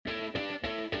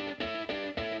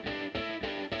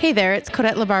Hey there, it's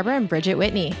Codette LaBarbera and Bridget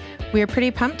Whitney. We are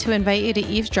pretty pumped to invite you to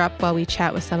eavesdrop while we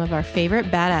chat with some of our favorite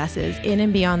badasses in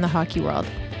and beyond the hockey world.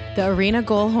 The arena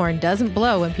goal horn doesn't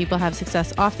blow when people have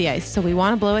success off the ice, so we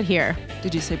want to blow it here.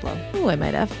 Did you say blow? Ooh, I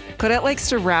might have. Codette likes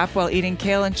to rap while eating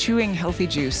kale and chewing healthy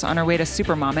juice on her way to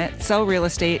Supermom, sell real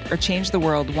estate, or change the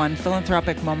world one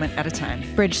philanthropic moment at a time.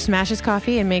 Bridge smashes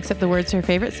coffee and makes up the words to her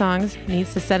favorite songs,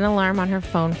 needs to set an alarm on her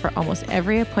phone for almost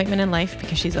every appointment in life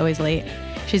because she's always late.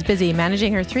 She's busy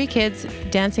managing her 3 kids,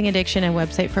 dancing addiction, and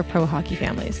website for pro hockey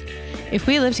families. If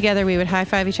we lived together, we would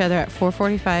high-five each other at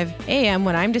 4:45 a.m.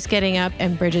 when I'm just getting up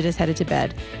and Bridget is headed to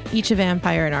bed, each a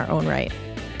vampire in our own right.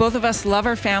 Both of us love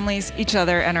our families, each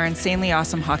other, and our insanely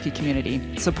awesome hockey community.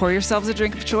 So pour yourselves a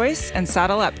drink of choice and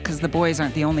saddle up because the boys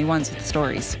aren't the only ones with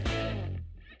stories.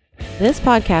 This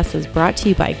podcast is brought to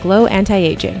you by Glow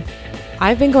Anti-Aging.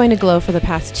 I've been going to Glow for the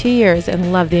past 2 years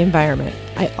and love the environment.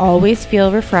 I always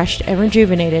feel refreshed and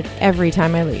rejuvenated every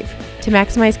time I leave. To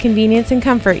maximize convenience and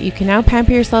comfort, you can now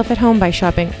pamper yourself at home by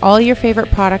shopping all your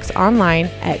favorite products online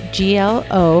at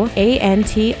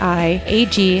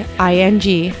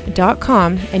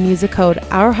gloantiaging.com and use the code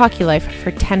OurHockeyLife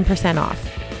for 10%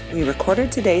 off. We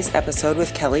recorded today's episode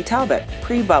with Kelly Talbot,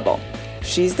 pre-bubble.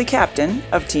 She's the captain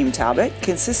of Team Talbot,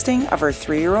 consisting of her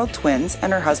 3-year-old twins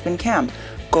and her husband Cam,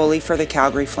 goalie for the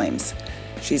Calgary Flames.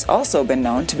 She's also been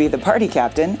known to be the party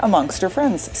captain amongst her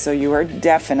friends, so you are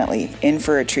definitely in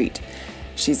for a treat.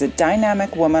 She's a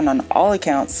dynamic woman on all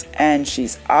accounts, and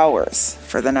she's ours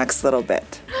for the next little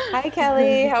bit. Hi,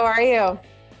 Kelly. How are you?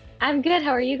 I'm good.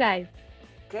 How are you guys?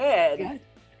 Good.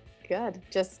 Good.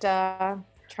 Just trying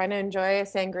to enjoy a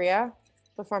sangria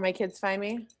before my kids find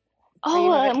me.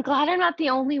 Oh, I'm glad I'm not the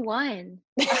only one.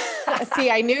 See,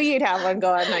 I knew you'd have one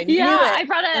going. I knew it. I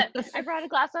brought a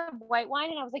glass of white wine,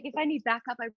 and I was like, if I need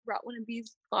backup, I brought one of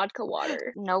these vodka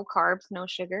water. No carbs, no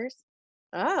sugars.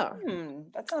 Oh,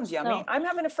 That sounds yummy. No. I'm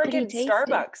having a Pretty freaking tasty.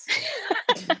 Starbucks.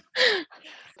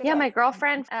 Yeah, my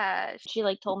girlfriend, she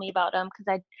told me about them because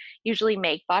I usually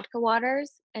make vodka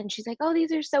waters, and she's like, oh,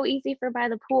 these are so easy for by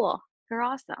the pool. They're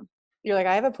awesome. you're like,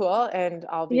 I have a pool, and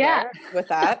I'll be there with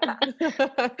that.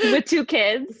 With 2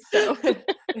 kids. So.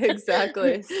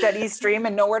 Exactly. Steady stream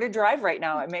and nowhere to drive right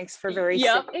now. It makes for very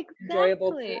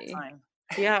enjoyable pool time.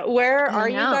 Yeah. Where I are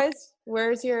you know. guys?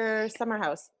 Where's your summer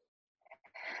house?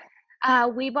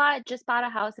 We just bought a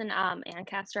house in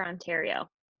Ancaster, Ontario.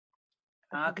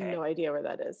 I have Okay. no idea where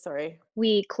that is. Sorry.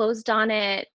 We closed on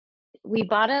it. We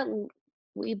bought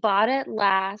it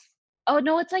last. Oh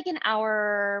no, it's like an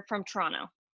hour from Toronto.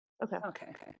 Okay. Okay.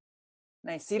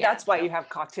 Nice. See, Yeah, that's why so- you have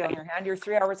cocktail in your hand. You're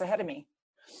 3 hours ahead of me.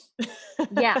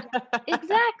 Yeah,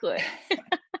 exactly.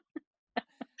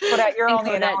 But you're And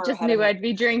only an Codette hour just ahead knew of me. I'd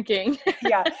be drinking.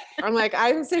 Yeah. I'm like,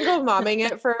 I'm single momming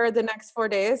it for the next 4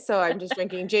 days, so I'm just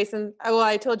drinking. Jason, well,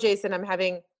 I told Jason I'm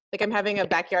having a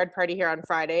backyard party here on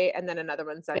Friday and then another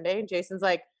one Sunday. And Jason's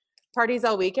like, parties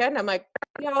all weekend. I'm like,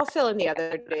 yeah, I'll fill in the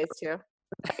other days too.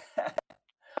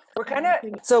 We're kind of,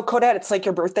 so Codette, it's like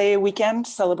your birthday weekend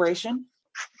celebration.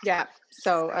 Yeah,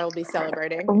 so I will be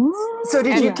celebrating. So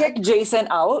did you Yeah. kick Jason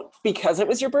out because it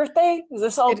was your birthday? Is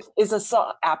this all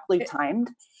aptly timed?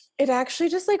 It actually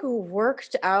just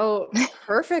worked out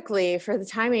perfectly for the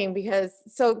timing because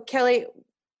Kelly,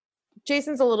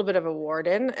 Jason's a little bit of a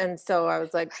warden, and so I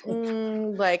was like, how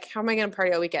am I going to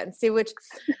party all weekend? See, which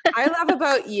I love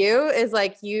about you is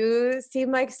you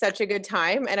seem like such a good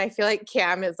time, and I feel like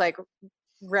Cam is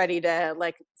ready to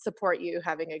support you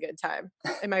having a good time.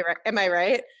 Am I right? Am I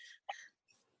right?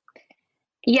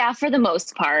 Yeah, for the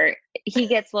most part. He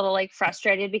gets a little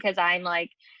frustrated because I'm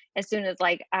as soon as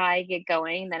I get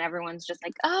going, then everyone's just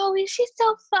like, oh, she's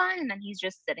so fun. And then he's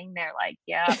just sitting there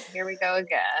yeah, here we go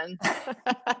again.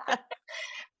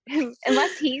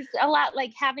 Unless he's a lot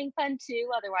having fun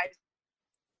too. Otherwise,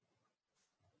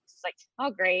 it's oh,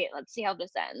 great. Let's see how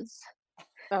this ends.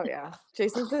 Oh yeah,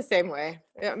 Jason's the same way.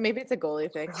 Yeah, maybe it's a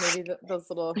goalie thing. Maybe those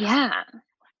little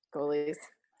goalies.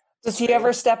 Does he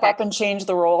ever step up and change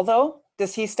the role though?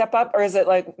 Does he step up, or is it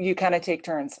you kind of take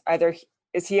turns?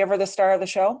 Is he ever the star of the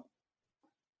show?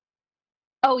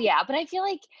 Oh yeah, but I feel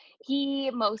like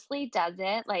he mostly does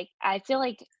it. I feel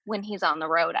when he's on the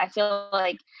road, I feel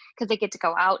because they get to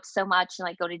go out so much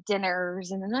and go to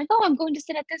dinners, and then oh, I'm going to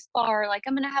sit at this bar.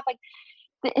 I'm gonna have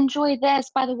enjoy this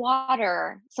by the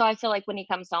water. So I feel when he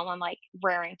comes home, I'm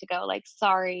raring to go.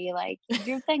 Sorry, leave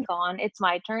your thing on. It's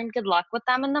my turn. Good luck with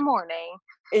them in the morning.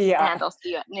 Yeah. And I'll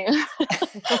see you at noon.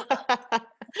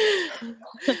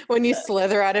 When you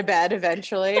slither out of bed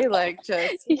eventually,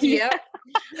 yep.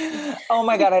 Oh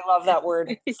my God, I love that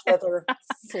word. Slither.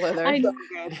 Slither. I So know.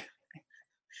 good.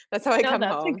 That's how I come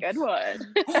that's home. a good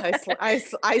one. I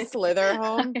slither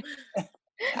home.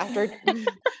 after.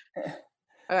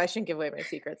 Oh, I shouldn't give away my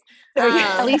secrets.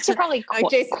 At least you're probably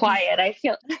Jason. quiet. I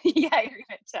feel, yeah, you're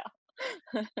gonna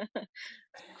tell.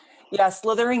 Yeah,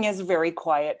 slithering is a very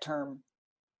quiet term.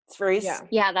 It's very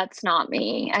Yeah, that's not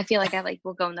me. I feel like I like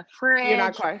will go in the fridge. You're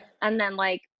not quiet. And then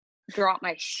like drop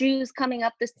my shoes coming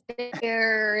up the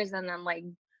stairs, and then like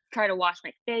try to wash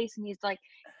my face. And he's like,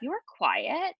 "You were quiet."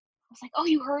 I was like, "Oh,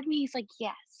 you heard me?" He's like,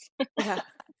 "Yes." Yeah.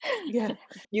 Yeah.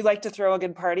 You like to throw a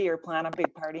good party or plan a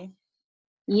big party?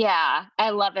 Yeah, I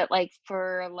love it. Like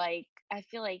for like, I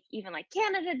feel like even like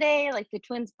Canada Day, like the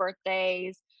twins'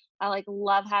 birthdays, I like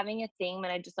love having a theme,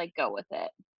 and I just like go with it.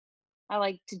 I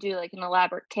like to do like an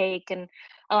elaborate cake, and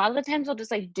a lot of the times I'll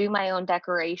just like do my own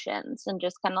decorations and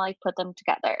just kind of like put them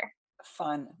together.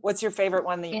 Fun. What's your favorite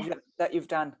one Yeah. that you've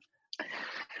done?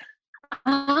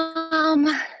 Um,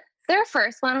 their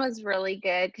first one was really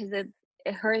good because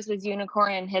hers was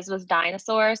unicorn and his was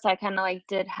dinosaur. So I kind of like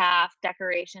did half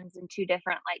decorations and two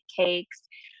different like cakes.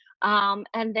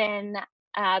 And then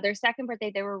their second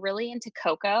birthday, they were really into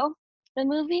Coco, the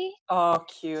movie. Oh,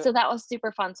 cute. So that was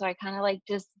super fun. So I kind of like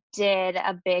just did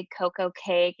a big Coco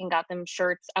cake and got them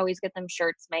shirts. I always get them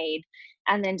shirts made,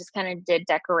 and then just kind of did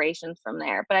decorations from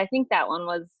there. But I think that one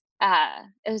was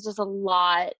it was just a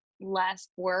lot less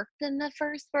work than the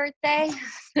first birthday.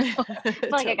 So I feel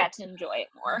like I got to enjoy it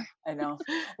more. I know.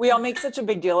 We all make such a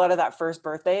big deal out of that first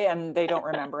birthday, and they don't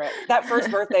remember it. That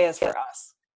first birthday is for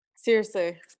us.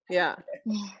 Seriously. Yeah.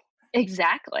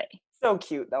 Exactly. So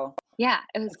cute though. Yeah,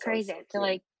 it was That's crazy. so I feel cute.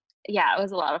 like, yeah, it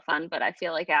was a lot of fun, but I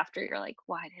feel like after you're like,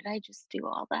 why did I just do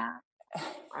all that?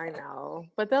 I know.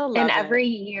 But they'll love And it. every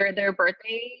year their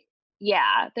birthday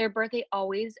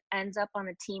always ends up on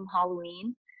a team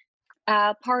Halloween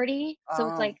party. So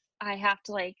it's Oh. like I have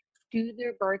to like do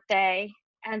their birthday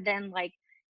and then like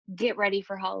get ready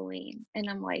for Halloween. And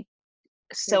I'm like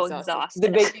so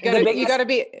exhausted. You gotta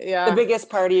be the biggest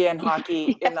party in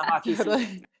hockey in the hockey Totally.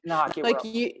 season, in the hockey Like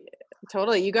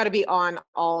world. you gotta be on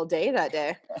all day that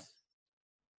day.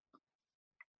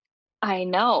 I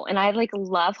know. And I like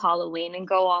love Halloween and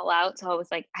go all out. So I was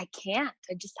like, I can't.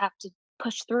 I just have to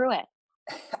push through it.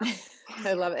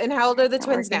 I love it. And how old are the Not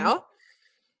twins working. now?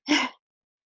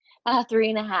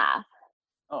 3.5.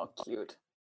 Oh, cute.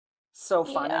 So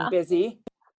fun Yeah. and busy.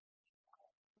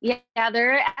 Yeah,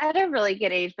 they're at a really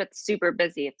good age, but super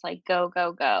busy. It's like go,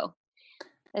 go, go.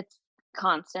 It's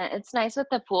constant. It's nice with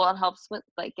the pool. It helps with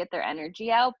like get their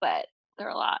energy out, but they're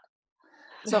a lot.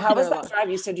 So how was They're that drive?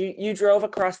 You said you drove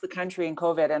across the country in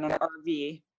COVID in an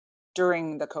RV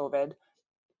during the COVID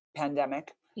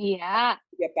pandemic. Yeah.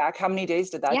 Get back. How many days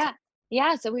did that Yeah. take?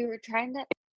 Yeah. So we were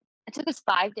it took us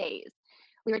 5 days.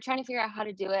 We were trying to figure out how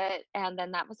to do it. And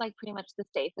then that was like pretty much the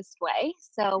safest way.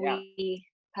 So Yeah. we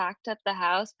packed up the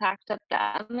house, packed up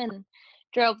them, and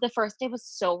drove. The first day was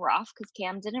so rough because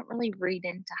Cam didn't really read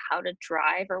into how to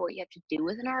drive or what you have to do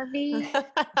with an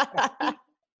RV.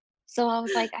 So I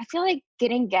was like, I feel like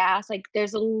getting gas, like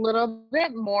there's a little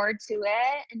bit more to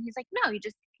it. And he's like, no, you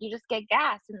just get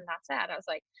gas and that's it. I was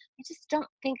like, I just don't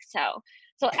think so.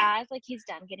 So as like he's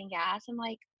done getting gas, I'm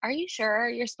like, are you sure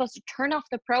you're supposed to turn off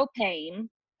the propane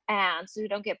and so you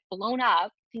don't get blown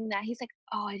up? And that he's like,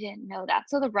 oh, I didn't know that.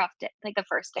 So the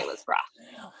first day was rough.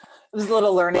 It was a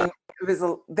little learning. It was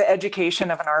the education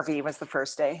of an RV was the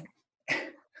first day.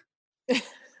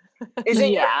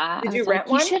 Yeah. Did you rent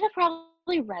one? You should have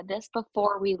probably read this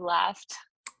before we left.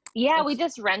 Yeah, we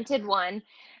just rented one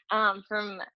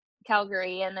from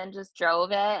Calgary and then just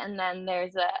drove it. And then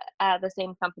there's the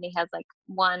same company has like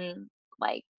one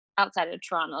like outside of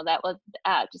Toronto that would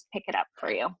just pick it up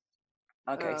for you.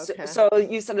 Okay. Oh, okay. So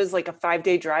you said it was like a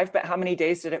 5-day drive, but how many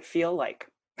days did it feel like?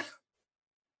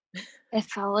 It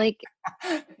felt like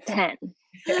 10.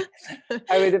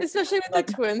 Especially with like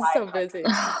the twins so busy.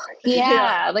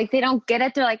 Yeah, like they don't get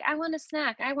it. They're like, I want a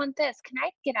snack. I want this. Can I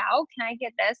get out? Can I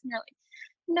get this? And they're like,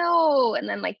 no. And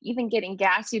then like even getting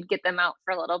gas, you'd get them out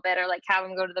for a little bit or like have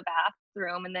them go to the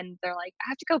bathroom. And then they're like, I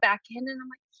have to go back in. And I'm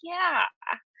like, yeah.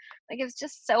 Like it's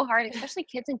just so hard, especially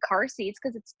kids in car seats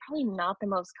because it's probably not the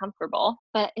most comfortable.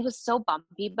 But it was so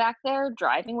bumpy back there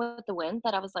driving with the wind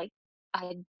that I was like, I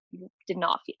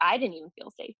didn't even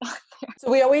feel safe back there. So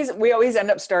we always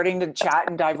end up starting to chat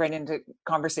and dive right into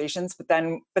conversations, but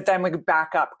then we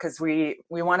back up because we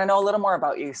want to know a little more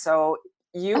about you. So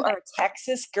you are a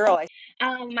Texas girl.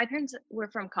 My parents were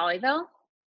from Colleyville.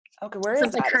 Okay, where So is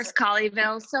it's like that? Hearst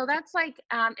Colleyville. So that's like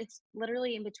it's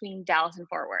literally in between Dallas and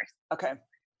Fort Worth. Okay.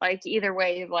 Like either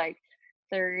way, like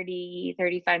 30,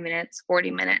 35 minutes, 40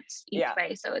 minutes each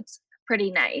way. So it's pretty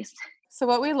nice. So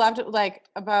what we loved like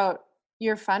about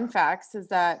your fun facts is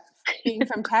that being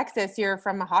from Texas, you're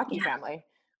from a hockey family.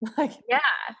 Like, yeah.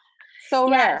 So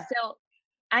Yeah, rare. so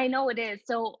I know it is.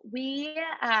 So me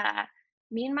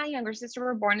and my younger sister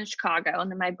were born in Chicago, and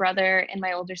then my brother and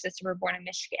my older sister were born in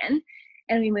Michigan.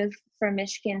 And we moved from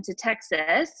Michigan to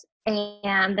Texas.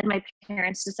 And then my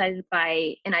parents decided to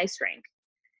buy an ice rink.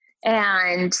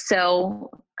 And so,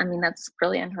 I mean, that's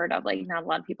really unheard of. Like, not a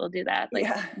lot of people do that, like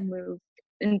Yeah. move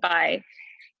and buy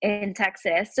in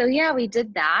Texas. So yeah, we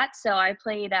did that. So I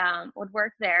played, would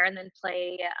work there and then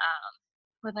play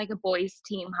with like a boys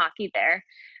team hockey there.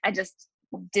 I just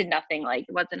did nothing, like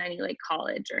it wasn't any like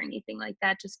college or anything like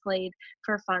that. Just played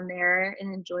for fun there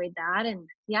and enjoyed that. And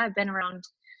yeah, I've been around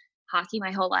hockey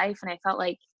my whole life, and I felt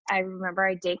like I remember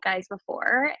I date guys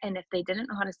before, and if they didn't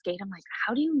know how to skate, I'm like,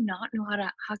 how do you not know how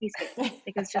to hockey skate?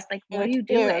 Like, it's just like, You're what are like,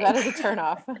 you "Ew, doing? that is a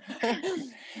turnoff."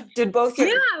 Did both Yeah,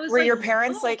 I was were like, your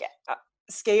parents "Whoa." like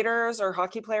skaters or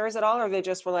hockey players at all, or they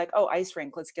just were like, oh, ice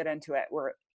rink, let's get into it?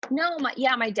 No,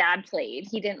 my dad played.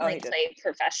 He didn't Oh, he like did. play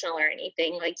professional or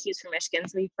anything. Like, he's from Michigan,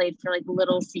 so he played for like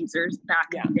Little Caesars back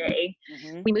Yeah. in the day.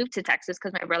 Mhm. We moved to Texas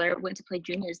because my brother went to play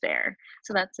juniors there,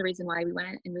 so that's the reason why we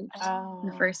went and moved in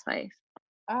the first place.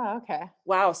 Oh, okay.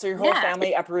 Wow, so your whole Yeah.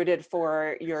 family uprooted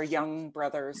for your young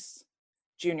brother's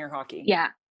junior hockey. Yeah,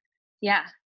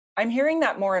 I'm hearing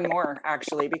that more and more,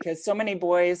 actually, because so many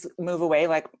boys move away.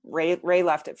 Like Ray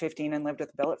left at 15 and lived with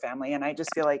the Billet family, and I just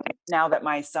feel like now that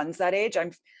my son's that age,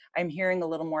 I'm hearing a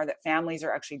little more that families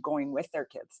are actually going with their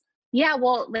kids. yeah.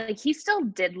 Well, like, he still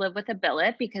did live with a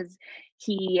billet because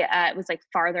he was like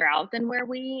farther out than where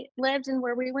we lived and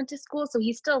where we went to school. So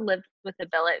he still lived with a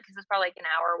billet because it's probably like an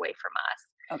hour away from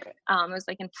us. Okay. It was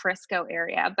like in Frisco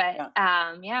area, but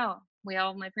yeah,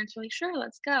 my parents were like, sure,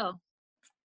 let's go.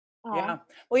 Yeah.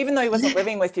 Well, even though he wasn't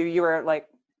living with you, you were like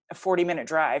a 40-minute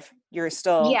drive. You're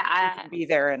still Yeah. you could be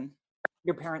there, and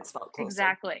your parents felt closer.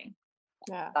 Exactly.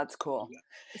 Yeah. That's cool.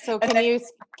 So And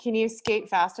can you skate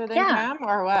faster than Yeah. Cam,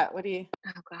 or what? What do you?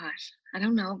 Oh gosh, I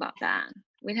don't know about that.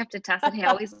 We'd have to test it. He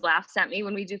always laughs at me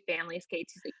when we do family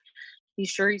skates. He's like, "You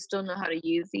sure you still know how to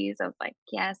use these?" I was like,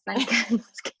 "Yes, I can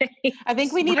skate." I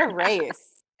think we need a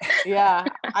race. Yeah,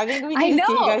 I think we I need to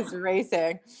see you know. guys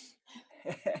racing.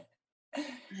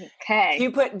 Okay.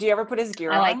 Do you ever put his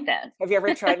gear I on? like this. Have you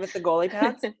ever tried with the goalie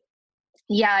pads?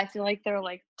 Yeah, I feel like they're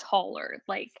like taller.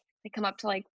 Like, they come up to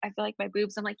like, I feel like my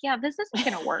boobs. I'm like, yeah, this isn't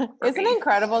gonna work. For Isn't me. it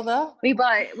incredible though? We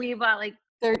bought like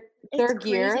Their it's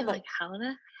gear. crazy. Like, how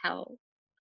the hell?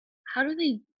 How do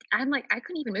they? I'm like, I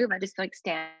couldn't even move. I just like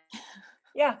stand.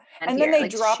 Yeah, and here, then they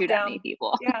like, drop shoot down. at me,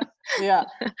 people. Yeah, Yeah,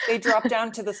 they drop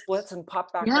down to the splits and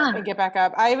pop back Yeah. up. and get back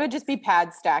up. I would just be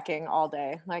pad stacking all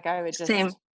day. Like I would just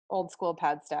Same. old school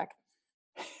pad stack.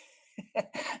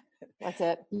 That's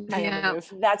it. My Yeah. only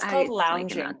move. That's called I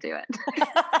lounging. cannot do it.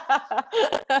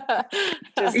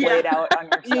 Just Yeah. laid out on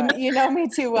your side. You know me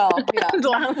too well. Yeah.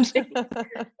 Lounging.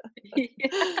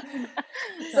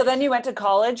 So then you went to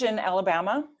college in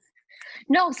Alabama?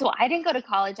 No, so I didn't go to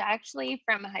college. I actually,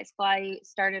 from high school, I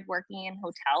started working in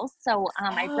hotels. So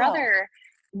my brother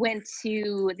went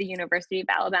to the University of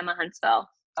Alabama, Huntsville,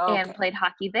 and played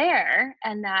hockey there.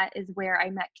 And that is where I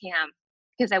met Cam,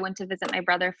 because I went to visit my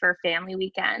brother for a family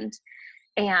weekend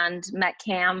and met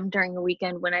Cam during the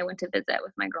weekend when I went to visit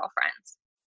with my girlfriends.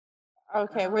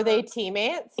 Okay. Were they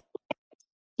teammates?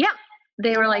 Yeah,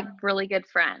 they were like really good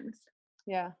friends.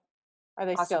 Yeah. Are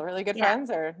they Awesome. still really good Yeah.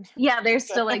 friends, or? Yeah, they're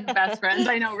still like best friends.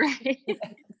 I know, right? Okay,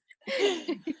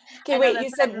 I know, wait, that's you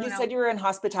what said everyone you were in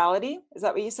hospitality? Is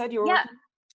that what you said you were? Yeah.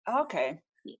 working? Okay.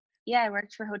 Yeah, I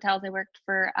worked for hotels. I worked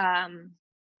for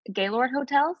Gaylord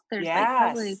Hotels. There's like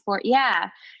probably Yes. 4. Yeah.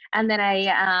 And then I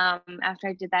after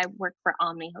I did that, I worked for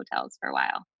Omni Hotels for a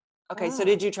while. Okay, so Oh.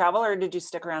 did you travel or did you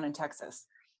stick around in Texas?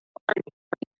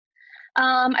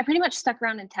 I pretty much stuck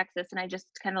around in Texas, and I just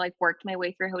kind of like worked my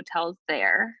way through hotels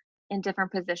there in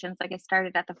different positions. Like, I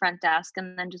started at the front desk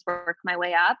and then just worked my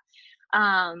way up.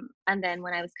 And then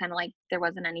when I was kind of like there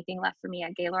wasn't anything left for me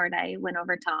at Gaylord, I went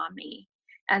over to Omni,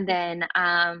 and then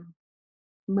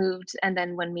moved. And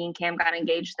then when me and Cam got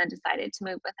engaged, then decided to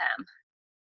move with him.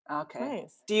 Okay.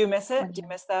 Nice. Do you miss it? When Do you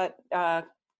he- miss that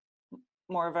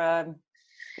more of a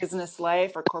business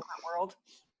life or corporate world?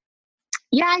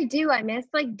 Yeah, I do. I miss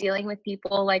like dealing with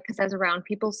people, like, because I was around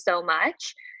people so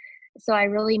much. So I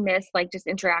really miss like just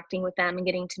interacting with them and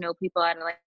getting to know people at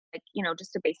like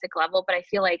just a basic level. But I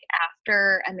feel like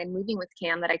after and then moving with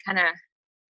Cam that I kind of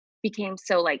became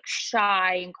so like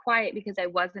shy and quiet because I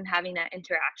wasn't having that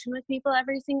interaction with people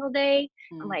every single day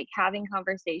and like having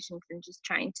conversations and just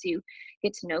trying to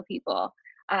get to know people.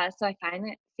 So I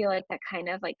feel like that kind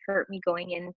of like hurt me going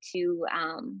into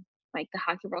like the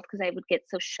hockey world, because I would get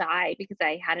so shy because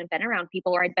I hadn't been around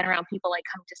people, or I'd been around people like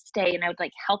come to stay, and I would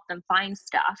like help them find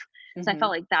stuff. So I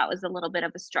felt like that was a little bit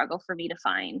of a struggle for me to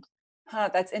find.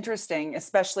 That's interesting,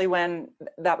 especially when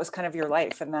that was kind of your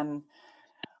life. And then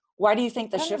why do you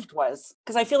think the shift was?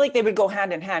 Because I feel like they would go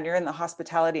hand in hand. You're in the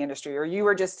hospitality industry, or you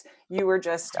were just your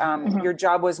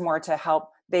job was more to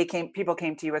help. People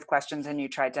came to you with questions and you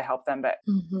tried to help them. But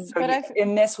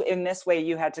in this way,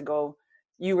 you had to go,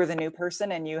 you were the new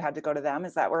person and you had to go to them.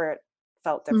 Is that where it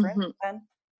felt different then?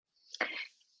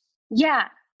 Yeah,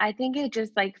 I think it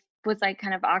just like was like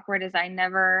kind of awkward, as I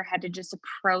never had to just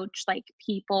approach like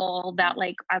people that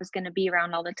like I was going to be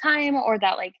around all the time, or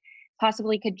that like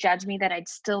possibly could judge me, that I'd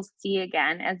still see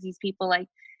again as these people. Like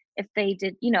if they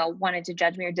did, wanted to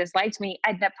judge me or disliked me,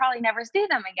 I'd probably never see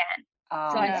them again.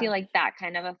 So I feel like that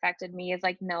kind of affected me, is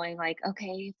like knowing like, okay,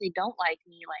 if they don't like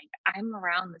me, like I'm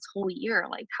around this whole year,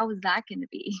 like how is that going to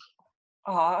be?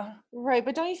 Right.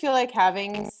 But don't you feel like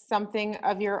having something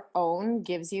of your own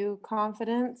gives you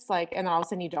confidence? Like, and all of a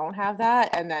sudden you don't have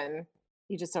that, and then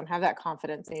you just don't have that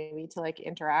confidence maybe to like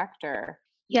interact or.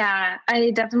 Yeah,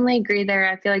 I definitely agree there.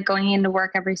 I feel like going into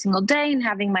work every single day and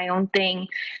having my own thing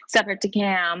separate to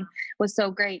Cam was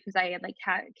so great, because I had like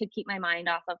could keep my mind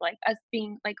off of like us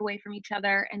being like away from each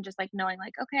other, and just like knowing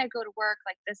like, okay, I go to work,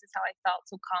 like this is how I felt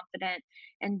so confident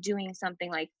and doing something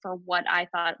like for what I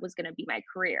thought was going to be my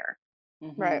career.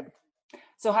 Right.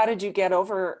 So how did you get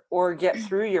over or get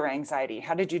through your anxiety?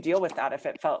 How did you deal with that if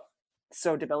it felt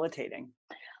so debilitating?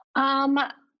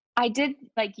 I did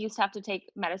like used to have to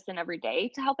take medicine every day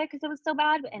to help it, because it was so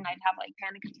bad, and I'd have like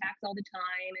panic attacks all the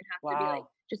time and have to be like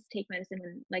just take medicine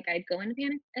when like I'd go into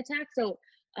panic attack. So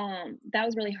that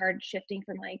was really hard, shifting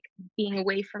from like being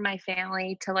away from my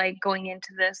family to like going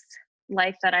into this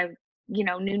life that I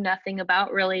knew nothing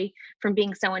about, really, from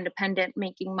being so independent,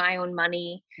 making my own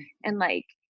money, and like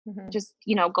just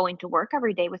going to work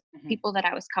every day with people that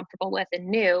I was comfortable with and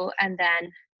knew, and then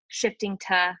shifting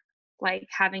to like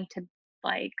having to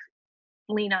like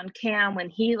lean on Cam when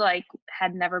he like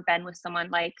had never been with someone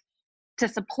like to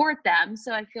support them.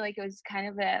 So I feel like it was kind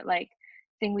of a like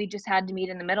thing we just had to meet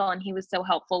in the middle, and he was so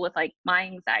helpful with like my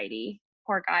anxiety.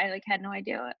 Poor guy, like had no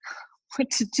idea what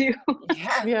to do.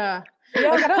 Yeah.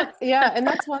 Like, and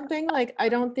that's one thing like I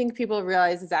don't think people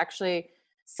realize is actually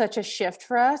such a shift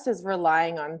for us, is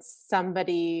relying on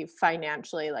somebody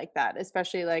financially like that,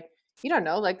 especially like you don't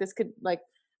know, like this could like,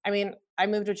 I mean, I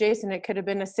moved with Jason, it could have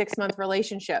been a 6-month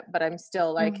relationship, but I'm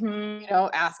still like,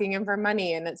 asking him for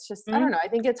money. And it's just, I don't know. I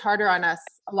think it's harder on us,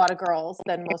 a lot of girls,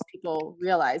 than most people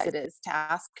realize it is to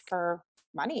ask for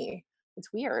money.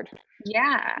 It's weird.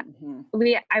 Yeah.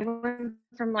 I went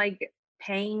from like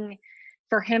paying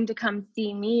for him to come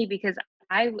see me because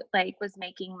I like was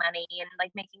making money and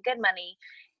like making good money,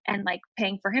 and like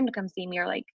paying for him to come see me, or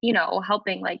like,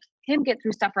 helping like him get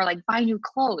through stuff, or like buy new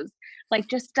clothes, like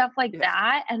just stuff like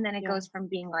that. And then it goes from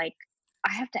being like,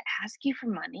 I have to ask you for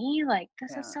money. Like,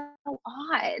 this is so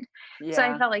odd. So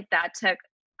I felt like that took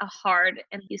a hard,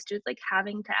 and used to like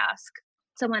having to ask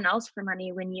someone else for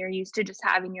money when you're used to just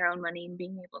having your own money and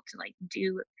being able to like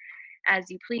do as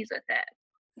you please with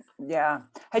it. Yeah.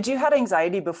 Had you had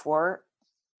anxiety before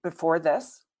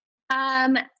this?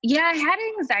 Yeah, I had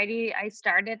anxiety. I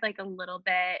started like a little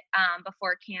bit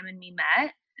before Cam and me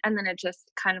met, and then it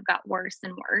just kind of got worse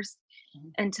and worse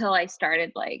until I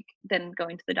started like then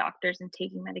going to the doctors and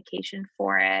taking medication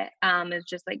for it. It was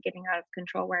just like getting out of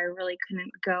control, where I really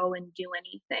couldn't go and do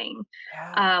anything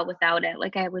without it.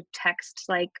 Like I would text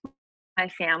like my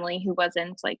family, who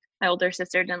wasn't like my older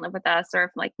sister didn't live with us, or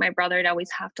if like my brother, I'd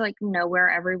always have to like know where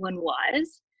everyone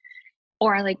was.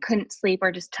 Or I like couldn't sleep,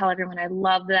 or just tell everyone I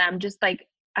love them. Just like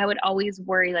I would always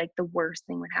worry like the worst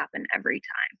thing would happen every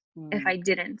time if I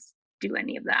didn't do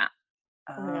any of that.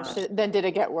 Oh my gosh. Then did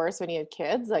it get worse when you had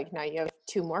kids? Like now you have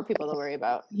 2 more people to worry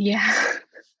about. Yeah.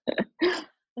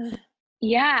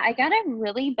 Yeah, I got it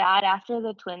really bad after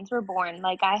the twins were born.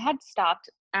 Like I had stopped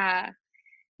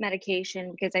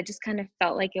medication because I just kind of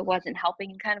felt like it wasn't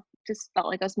helping, and kind of just felt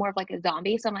like I was more of like a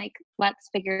zombie. So I'm like, let's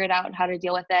figure it out how to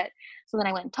deal with it. So then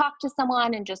I went and talked to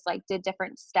someone and just like did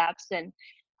different steps, and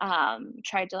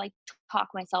tried to like talk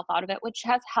myself out of it, which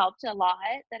has helped a lot,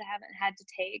 that I haven't had to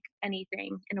take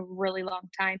anything in a really long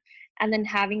time. And then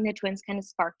having the twins kind of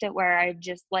sparked it, where I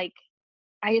just like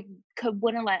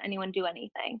wouldn't let anyone do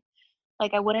anything.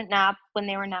 Like I wouldn't nap when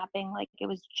they were napping. Like it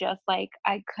was just like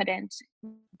I couldn't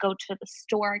go to the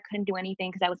store. I couldn't do anything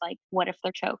because I was like, what if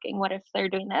they're choking? What if they're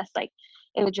doing this? Like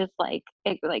it was just like,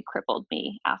 it like crippled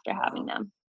me after having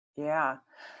them. Yeah.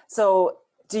 So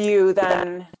do you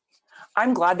then,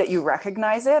 I'm glad that you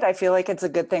recognize it. I feel like it's a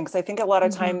good thing, because I think a lot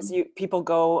of times people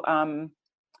go,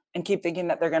 and keep thinking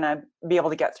that they're going to be able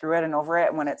to get through it and over it.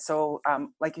 And when it's so,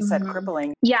 like you said, Mhm.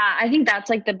 crippling. Yeah, I think that's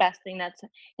like the best thing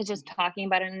is just talking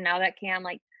about it. And now that Cam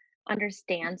like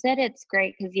understands it, it's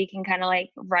great because he can kind of like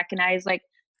recognize like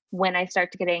when I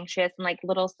start to get anxious and like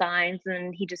little signs,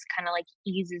 and he just kind of like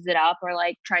eases it up or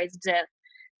like tries to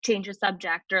change a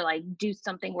subject or like do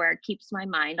something where it keeps my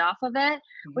mind off of it,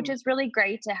 which Mhm. is really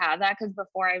great to have that because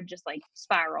before I would just like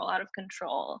spiral out of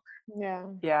control Yeah.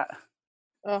 Yeah.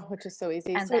 Oh, which is so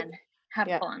easy. and So, then have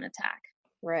yeah. a full-on attack.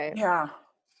 right. Yeah.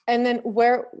 And then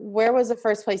where was the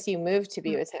first place you moved to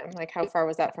be with him? Like, how far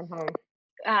was that from home?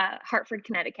 Hartford,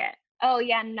 Connecticut. Oh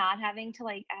yeah, not having to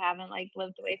like, I haven't like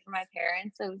lived away from my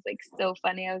parents. So it was like so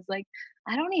funny. I was like,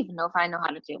 I don't even know if I know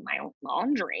how to do my own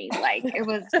laundry. Like it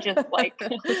was just like, I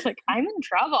was like, I'm in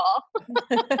trouble.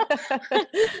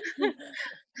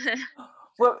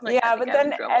 Well, Like, I yeah, think but I'm in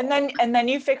then, trouble. and then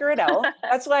you figure it out.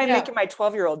 That's why I'm Yeah. making my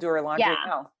 12-year-old do her laundry Yeah.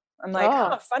 now. I'm like, Oh.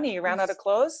 oh, funny, you ran out of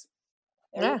clothes.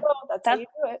 There Yeah. you go. That's how you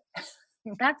do it.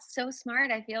 That's so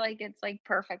smart. I feel like it's like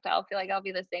perfect. I'll feel like I'll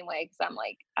be the same way because I'm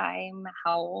like, I'm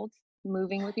how old?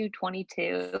 Moving with you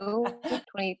 22,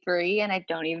 23, and I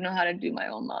don't even know how to do my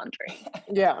own laundry.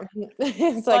 Yeah.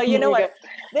 It's Well, like you know we what? get-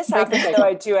 This break the happens though,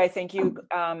 cycle. I think you,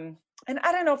 and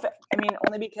I don't know if, I mean,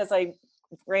 only because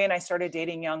Ray and I started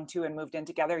dating young too and moved in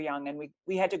together young, and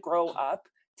we had to grow up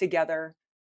together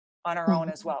on our own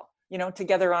as well, you know,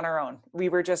 together on our own. We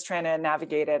were just trying to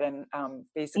navigate it, and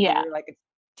basically Yeah. we're like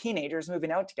teenagers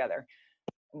moving out together,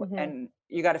 Mhm. and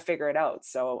you got to figure it out.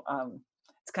 So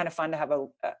it's kind of fun to have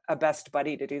a best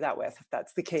buddy to do that with, if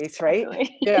that's the case, right?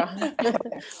 Really. Yeah.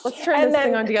 Let's turn this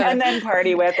thing on together. And then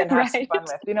party with and have some Right. fun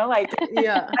with, you know, like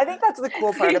Yeah. I think that's the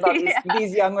cool part about Yeah.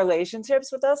 these young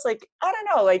relationships with us. Like, I don't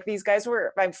know, like these guys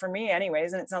were, like, for me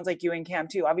anyways, and it sounds like you and Cam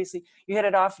too. Obviously you hit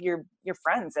it off, you're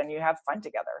friends and you have fun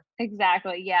together.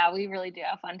 Exactly. Yeah, we really do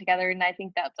have fun together. And I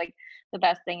think that's like the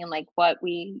best thing and like what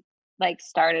we like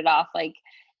started off like,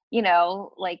 you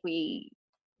know, like we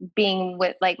being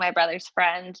with like my brother's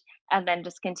friend and then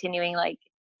just continuing like,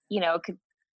 you know, could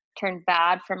turn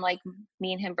bad from like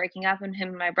me and him breaking up and him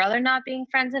and my brother not being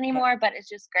friends anymore. But it's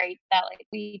just great that like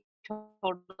we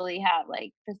totally have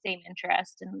like the same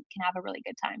interest and can have a really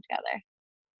good time together.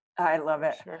 I love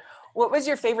it. Sure. What was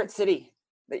your favorite city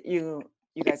that you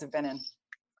guys have been in?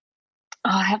 Oh,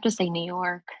 I have to say New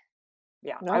York.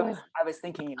 Yeah, No. I was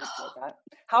thinking you would say that.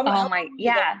 How Oh long my, were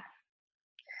you there?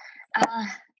 yeah.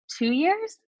 2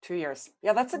 years. 2 years.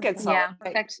 Yeah, that's a good solid. Yeah,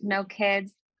 perfect. No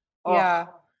kids. Oh, Yeah.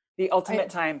 the ultimate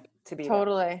time to be there.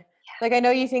 Totally. Like, I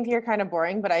know you think you're kind of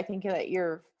boring, but I think that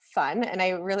you're fun. And I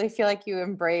really feel like you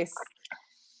embrace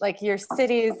like your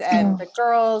cities and the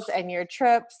girls and your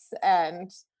trips. And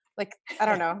like, I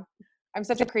don't know, I'm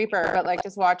such a creeper, but like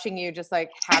just watching you just like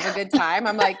have a good time.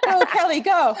 I'm like, go Kelly,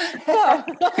 go.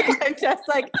 I'm just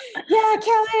like, yeah,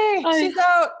 Kelly, she's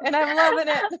out and I'm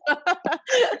loving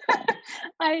it.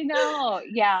 I know.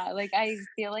 Yeah. Like I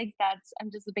feel like I'm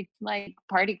just a big like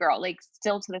party girl, like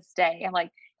still to this day. I'm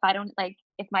like, I don't like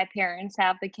if my parents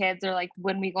have the kids or like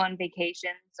when we go on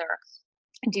vacations or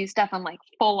do stuff, I'm like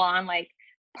full on like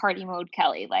party mode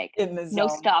Kelly. Like In the no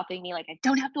zone. stopping me. Like I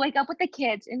don't have to wake up with the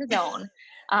kids in the zone.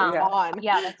 Yeah. On.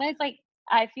 Yeah, that's why it's like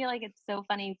I feel like it's so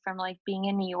funny from like being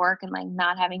in New York and like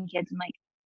not having kids and like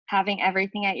having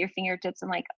everything at your fingertips and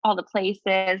like all the places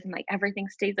and like everything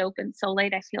stays open so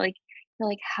late. I feel like you're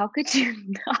like, how could you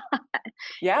not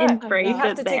Yeah, embrace you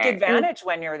have it to take there? advantage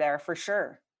when you're there for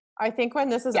sure. I think when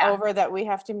this is Yeah. over that we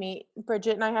have to meet,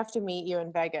 Bridget and I have to meet you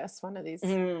in Vegas one of these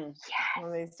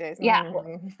days. Yeah.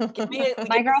 Mm.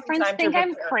 My girlfriends think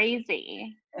I'm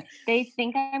crazy. They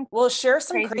think I'm Well, share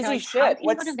some crazy. They're crazy like, how shit. can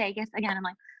you go to Vegas again? I'm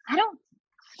like, I don't.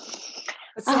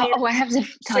 What's some of your- Oh, I have to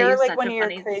tell share you like such one a of your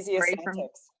funny craziest story from.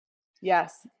 antics.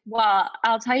 Yes. Well,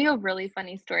 I'll tell you a really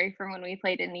funny story from when we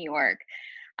played in New York.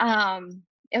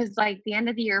 It was like the end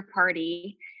of the year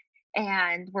party,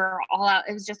 and we're all out.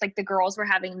 It was just like the girls were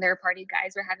having their party,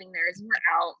 guys were having theirs, and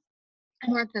we're out.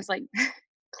 And we're at this like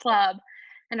club.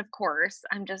 And of course,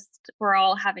 we're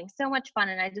all having so much fun.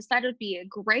 And I decided it would be a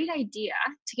great idea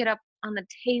to get up on the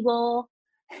table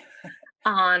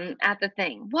at the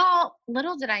thing. Well,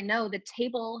 little did I know the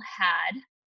table had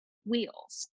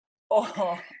wheels.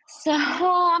 Oh, So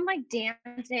I'm like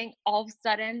dancing. All of a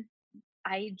sudden,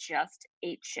 I just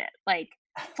ate shit. Like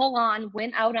full on,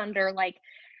 went out under, like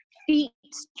feet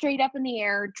straight up in the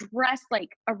air, dress like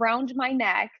around my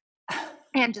neck,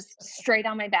 and just straight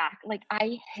on my back. Like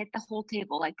I hit the whole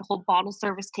table, like the whole bottle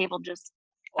service table.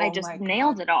 I just my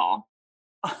nailed God. it all.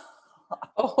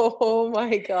 Oh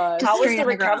my gosh. How was Straight the on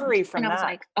the ground. recovery from and that? I was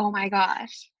like, oh my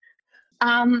gosh.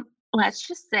 Let's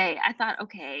just say I thought,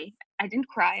 okay, I didn't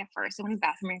cry at first. I went to the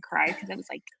bathroom and cried because I was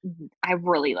like, I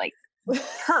really like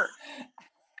hurt.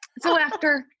 So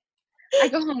after I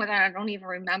go home with her, I don't even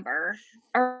remember.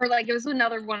 Or like it was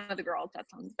another one of the girls. That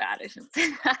sounds bad. I shouldn't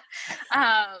say that.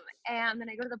 And then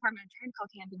I go to the apartment and try and call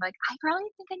Cam and be like, I probably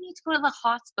think I need to go to the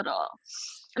hospital.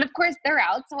 And of course they're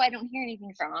out, so I don't hear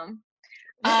anything from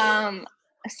them.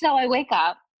 So I wake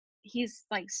up. He's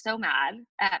like so mad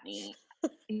at me.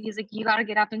 He's like, you got to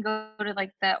get up and go to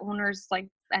like the owner's like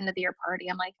end of the year party.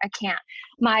 I'm like, I can't.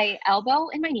 My elbow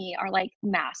and my knee are like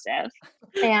massive.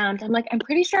 And I'm like, I'm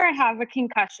pretty sure I have a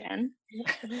concussion.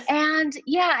 And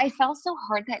yeah, I fell so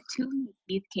hard that 2 of my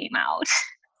teeth came out.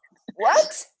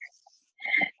 What?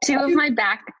 2 of my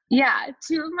back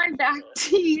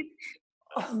teeth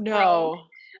No.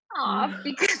 off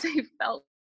because I felt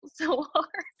so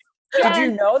hard. Did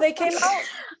you know they came out?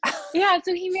 Yeah,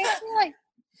 so he makes me like,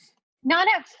 not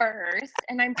at first,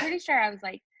 and I'm pretty sure I was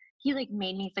like, he like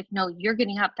made me, he's like, no, you're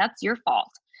getting up, that's your fault.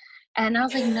 And I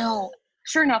was like, no.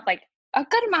 Sure enough, like a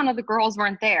good amount of the girls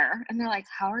weren't there, and they're like,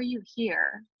 how are you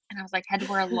here? And I was like, had to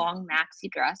wear a long maxi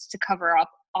dress to cover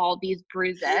up all these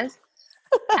bruises.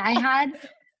 I had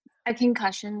a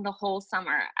concussion the whole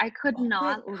summer. I could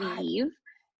not leave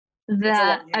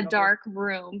a dark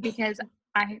room because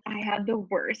I had the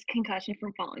worst concussion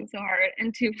from falling so hard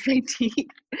and 2 of my teeth.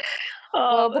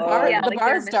 Well, the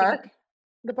bar's they're dark.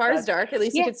 The bar's dark. At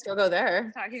least you Yeah. could still go there.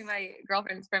 Talking to my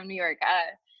girlfriends from New York,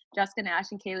 Jessica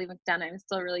Nash and Kaylee McDonough, I'm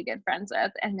still really good friends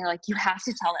with, and they're like, you have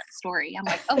to tell that story. I'm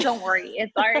like, oh, don't worry,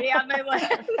 it's already on my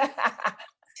list.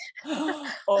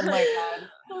 Oh my God.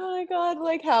 Oh my God.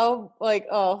 Like how, like,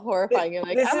 oh, horrifying. You're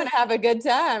like, I'm going to have a good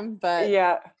time, but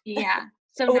Yeah. Yeah.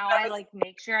 So now I like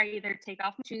make sure I either take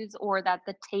off my shoes or that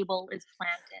the table is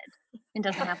planted and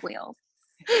doesn't have wheels.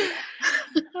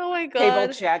 oh my God.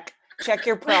 Table check. Check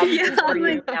your props Yeah, before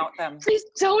you like, mount them. Please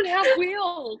don't have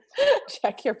wheels.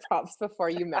 Check your props before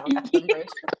you mount them. Yeah.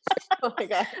 Oh my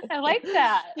God. I like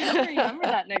that. I'll remember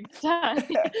that next time.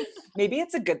 Maybe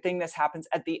it's a good thing this happens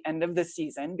at the end of the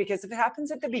season, because if it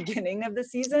happens at the beginning of the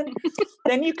season,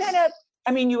 then you kind of,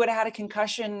 I mean, you would have had a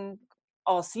concussion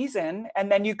all season,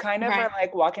 and then you kind of are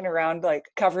like walking around like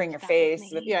covering your face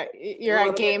with you're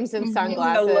at games and a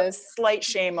sunglasses. slight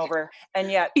shame over, and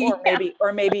yet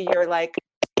or maybe you're like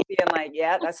being like,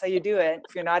 yeah, that's how you do it.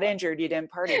 If you're not injured, you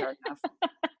didn't party hard enough.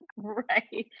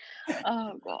 Right.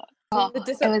 Oh God.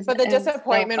 The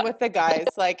disappointment with the guys,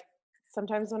 like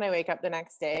sometimes when I wake up the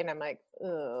next day and I'm like,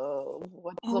 oh,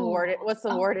 what's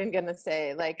the warden gonna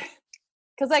say? Like,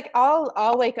 because like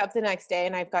I'll wake up the next day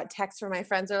and I've got texts from my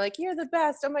friends. They're like, you're the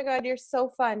best. Oh my God, you're so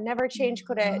fun. Never change,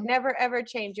 Claudette. Never ever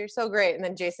change. You're so great. And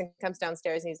then Jason comes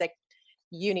downstairs and he's like,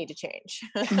 you need to change.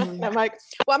 And I'm like,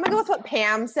 well, I'm gonna go with what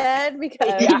Pam said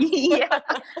because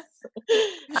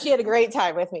she had a great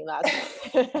time with me last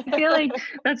night. I feel like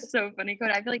that's so funny,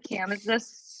 Cody. I feel like Cam is the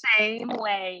same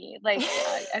way. Like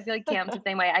I feel like Cam's the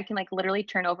same way. I can like literally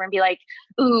turn over and be like,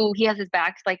 ooh, he has his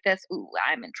back like this. Ooh,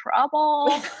 I'm in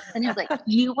trouble. And he'll be like,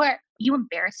 you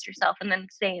embarrassed yourself. And then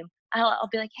same. I'll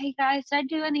be like, hey guys, did I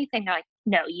do anything? They're like,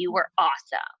 no, you were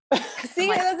awesome. See,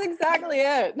 like, that's exactly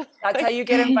it. That's how you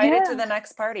get invited to the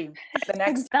next party. That's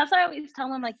what I always tell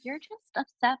them, like, you're just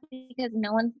upset because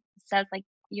no one says like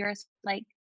you're like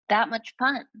that much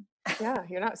fun. Yeah,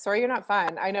 you're not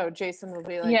fun. I know Jason will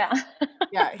be like, yeah.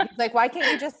 He's like, why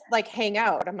can't you just like hang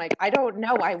out? I'm like, I don't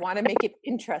know. I want to make it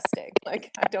interesting.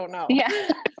 Like, I don't know. Yeah.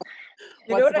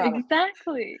 You know what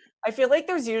exactly. I feel like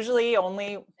there's usually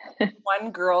only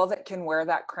one girl that can wear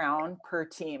that crown per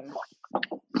team.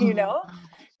 You know,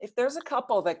 if there's a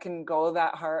couple that can go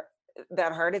that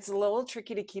hard, it's a little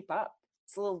tricky to keep up.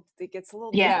 It gets a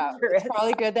little it's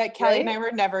probably good that Kelly and I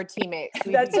were never teammates.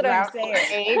 That's what I'm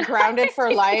saying. Grounded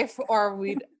for life, or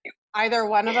either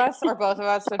one of us or both of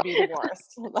us would be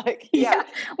divorced. Like,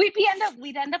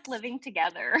 we'd end up living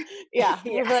together. Yeah.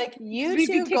 We'd be like, you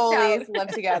two goalies live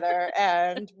together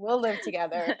and we'll live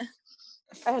together.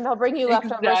 And I'll bring you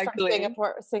leftovers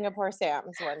from Singapore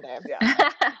Sam's one day.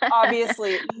 Yeah.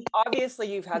 Obviously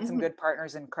you've had some good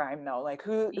partners in crime though. Like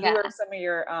who are some of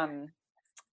your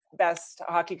best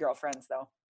hockey girlfriends though?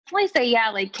 I say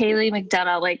like Kaylee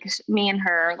McDonough, like me and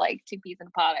her, like 2 peas in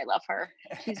a pod. I love her.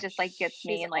 She's just like gets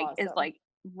me and like awesome. Is like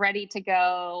ready to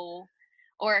go.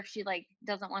 Or if she like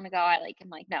doesn't want to go, I like am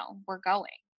like, no, we're going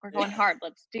hard.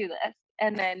 Let's do this.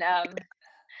 And then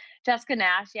Jessica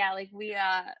Nash, like we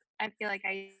I feel like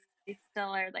I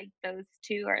still are like those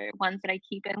 2 are ones that I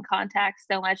keep in contact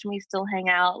so much, and we still hang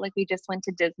out. Like we just went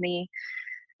to Disney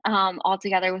all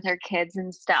together with our kids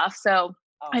and stuff. So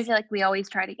awesome. I feel like we always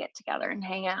try to get together and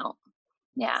hang out.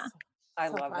 Yeah. I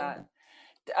love that.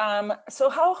 So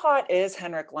how hot is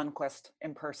Henrik Lundqvist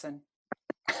in person?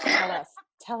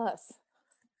 Tell us.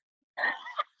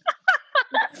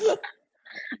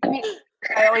 I mean,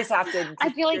 I always have to I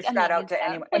feel like dish that out he's to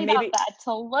anyone. definitely And not maybe bad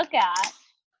to look at.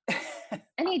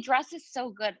 And he dresses so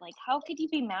good. Like, how could you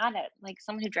be mad at like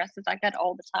someone who dresses like that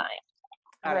all the time?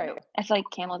 I don't know. I feel like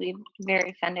Cam will be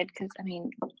very offended because I mean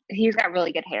he's got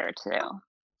really good hair too.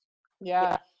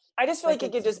 Yeah. I just feel like he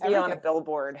it's could just be on a everything.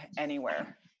 billboard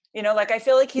anywhere. You know, like I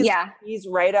feel like he's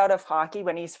right out of hockey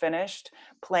when he's finished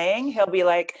playing. He'll be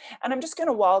like, and I'm just going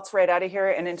to waltz right out of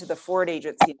here and into the Ford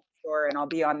agency store, and I'll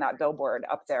be on that billboard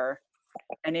up there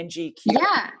and in GQ.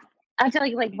 Yeah. I feel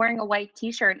like wearing a white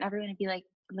t-shirt and everyone would be like,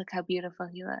 look how beautiful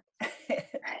he looks.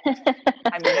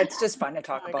 I mean, it's just fun to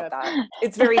talk about that.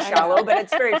 It's very shallow, but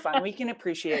it's very fun. We can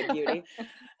appreciate beauty.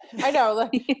 I know.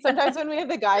 Like, sometimes when we have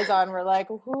the guys on, we're like,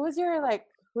 who's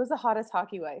the hottest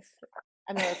hockey wife?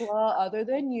 And they're like, well, other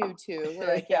than you two. We're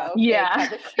like, yeah, okay, Yeah. cut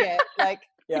the shit. Like,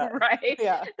 Yeah. Right.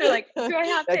 Yeah. They're like, do I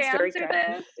have to That's very answer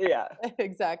kind. this? Yeah.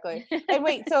 Exactly. And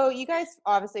wait, so you guys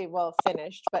obviously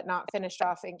finished, but not finished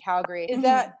off in Calgary.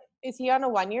 Is he on a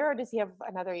 1 year or does he have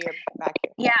another year back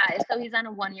here? Yeah, so he's on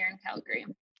a 1 year in Calgary.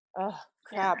 Oh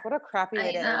crap! What a crappy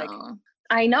way to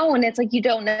I know, and it's like you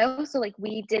don't know. So like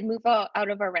we did move out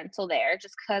of our rental there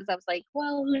just because I was like,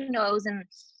 well, who knows? And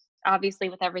obviously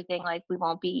with everything, like we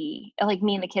won't be like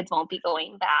me and the kids won't be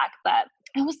going back. But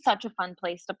it was such a fun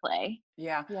place to play.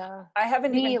 Yeah. Yeah. I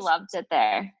haven't We loved it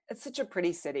there. It's such a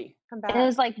pretty city. come back. It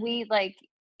was like we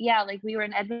were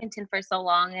in Edmonton for so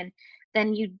long, and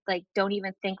then you like don't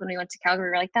even think when we went to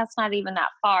Calgary, we're like, that's not even that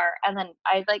far. And then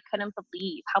I like couldn't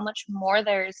believe how much more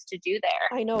there's to do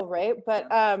there. I know, right? But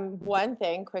one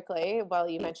thing quickly, while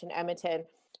you mentioned Edmonton,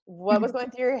 what was going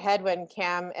through your head when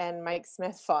Cam and Mike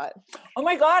Smith fought? Oh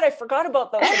my God, I forgot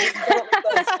about those.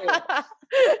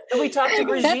 And we talked to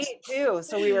Brigitte too.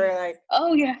 So we were like,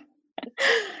 oh yeah.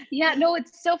 Yeah, no,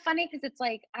 it's so funny because it's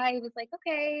like I was like,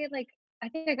 okay, like I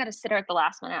think I got a sitter at the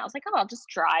last minute. I was like, oh, I'll just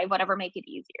drive, whatever, make it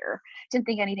easier. Didn't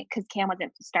think anything because Cam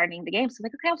wasn't starting the game. So I was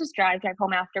like, okay, I'll just drive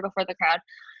home before the crowd.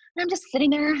 And I'm just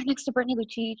sitting there next to Brittany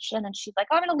Lucic. And then she's like,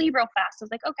 oh, I'm going to leave real fast. I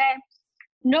was like, okay,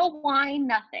 no wine,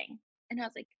 nothing. And I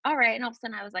was like, all right. And all of a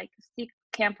sudden I was like, see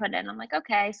Cam put in. I'm like,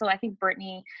 okay. So I think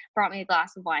Brittany brought me a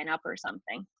glass of wine up or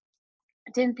something.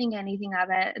 I didn't think anything of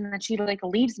it. And then she like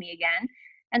leaves me again.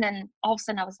 And then all of a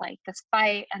sudden I was like, this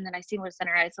fight. And then I seen what's in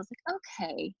her eyes. So I was like,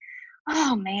 okay.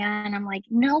 Oh man, I'm like,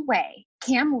 no way.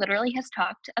 Cam literally has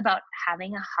talked about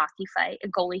having a hockey fight, a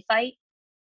goalie fight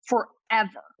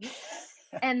forever.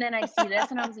 And then I see this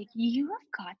and I was like, you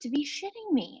have got to be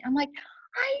shitting me. I'm like,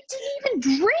 I didn't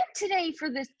even drink today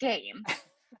for this game.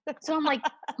 So I'm like,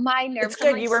 my nerves. it's good.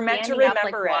 I'm, like, you were meant to standing up,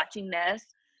 remember like, it. watching this.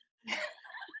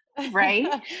 Right?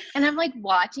 And I'm like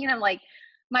watching and I'm like,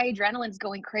 my adrenaline's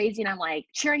going crazy and I'm like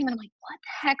cheering him and I'm like, what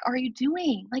the heck are you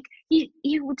doing? Like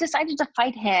you decided to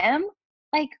fight him?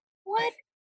 Like what?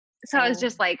 So I was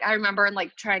just like, I remember and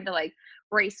like trying to like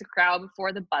brace the crowd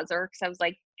before the buzzer because I was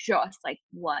like, just like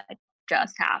what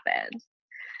just happened?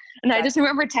 And I just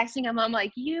remember texting him, I'm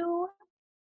like,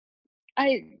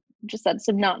 I just said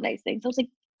some not nice things. I was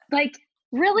like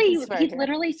really? He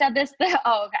literally said this.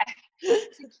 Oh, okay.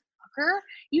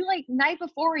 You like night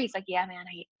before he's like, yeah man,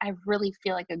 I really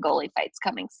feel like a goalie fight's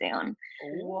coming soon.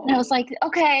 Whoa. And I was like,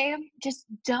 okay, just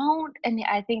don't. And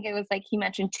I think it was like he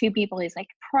mentioned two people. He's like,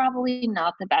 probably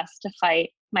not the best to fight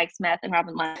Mike Smith and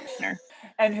Robin Lehner.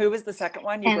 And who was the second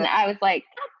one? I was like,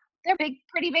 they're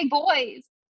pretty big boys.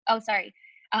 Oh, sorry.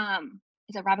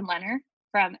 Is it Robin Lehner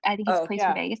from? I think he's plays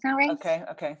in Vegas now, right?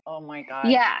 Okay. Oh my God.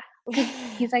 Yeah,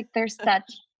 he's like, they're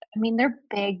such. I mean, they're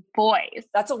big boys.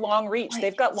 That's a long reach.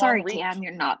 They've got long reach. Sorry, Cam,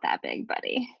 you're not that big,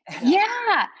 buddy.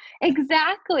 Yeah,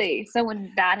 exactly. So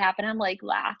when that happened, I'm like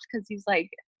laughed because he's like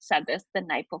said this the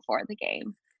night before the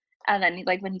game. And then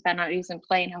like when he found out he wasn't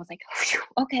playing, I was like,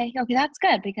 okay, that's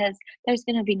good because there's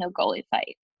going to be no goalie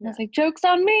fight. And I was like, joke's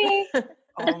on me.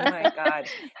 Oh my God.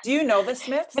 Do you know the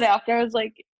Smiths? But after I was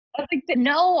like,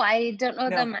 no, I don't know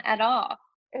them at all.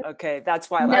 Okay, that's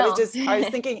wild. No. I was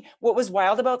thinking what was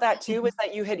wild about that too was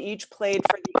that you had each played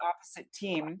for the opposite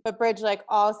team. But Bridge, like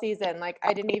all season, like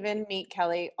I didn't even meet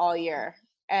Kelly all year.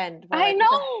 And I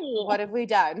know. What have we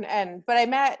done? But I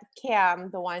met Cam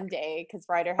the one day because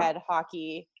Ryder had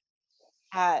hockey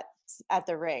at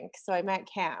the rink. So I met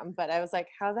Cam, but I was like,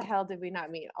 how the hell did we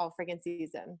not meet all friggin'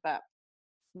 season? But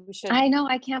we should. I know.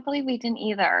 I can't believe we didn't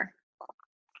either.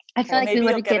 I feel like we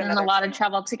would have gotten in a lot of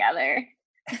trouble together.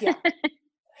 Yeah.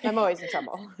 I'm always in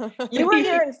trouble. You were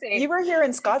here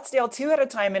in Scottsdale too at a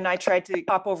time, and I tried to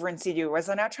pop over and see you. Was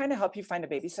I not trying to help you find a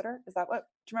babysitter? Is that what?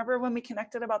 Do you remember when we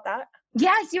connected about that?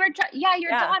 Yes, you were.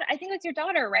 Your daughter. I think it was your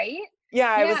daughter, right?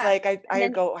 Yeah, I was like,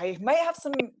 I might have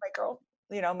my girl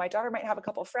my daughter might have a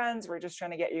couple friends. We're just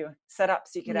trying to get you set up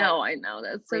so you could have No, I know.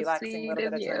 That's so relaxing sweet little of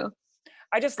bit of time. you.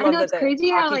 I just I love know that it's the crazy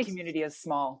how hockey like community is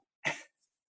small.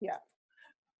 Yeah.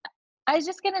 I was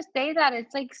just gonna say that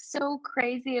it's like so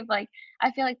crazy of like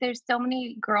I feel like there's so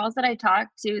many girls that I talk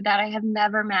to that I have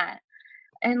never met.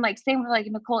 And like same with like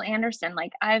Nicole Anderson,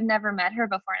 like I've never met her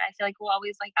before. And I feel like we'll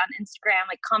always like on Instagram,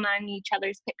 like comment on each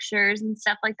other's pictures and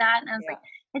stuff like that. And I was Yeah. like,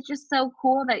 it's just so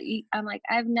cool that I'm like,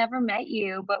 I've never met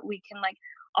you, but we can like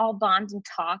all bond and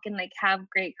talk and like have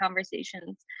great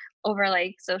conversations over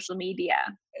like social media.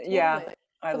 Yeah. Totally.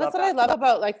 I But love that's what I that. love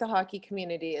about like the hockey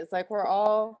community is like we're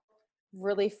all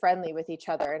really friendly with each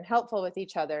other and helpful with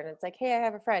each other. And it's like, hey, I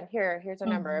have a friend here's our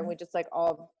number. And we just like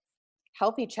all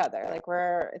help each other. Like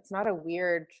it's not a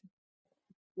weird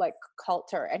like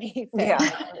cult or anything. Yeah.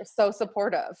 Like, we're so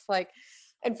supportive, like,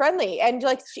 and friendly and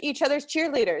like each other's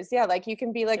cheerleaders. Yeah. Like you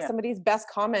can be like Yeah. somebody's best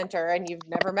commenter and you've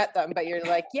never met them, but you're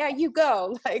like, yeah, you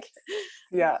go. Like,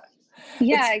 Yeah.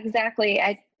 Yeah, exactly.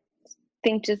 I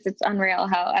think just it's unreal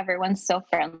how everyone's so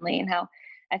friendly and how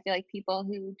I feel like people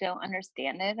who don't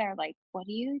understand it are like, what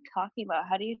are you talking about?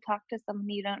 How do you talk to someone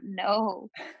you don't know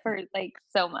for like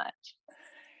so much?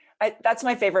 That's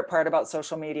my favorite part about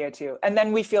social media too. And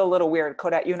then we feel a little weird.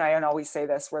 Kodette, you and I always say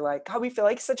this. We're like, we feel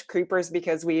like such creepers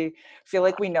because we feel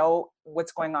like we know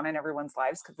what's going on in everyone's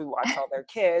lives because we watch all their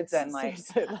kids and like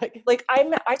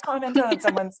I commented on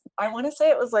someone's. I want to say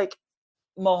it was like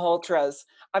Malholtras.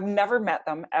 I've never met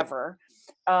them ever.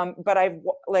 But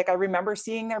I remember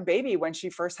seeing their baby when she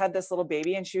first had this little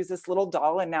baby and she was this little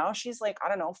doll and now she's like, I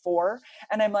don't know, 4.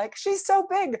 And I'm like, she's so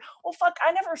big. Well, fuck,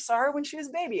 I never saw her when she was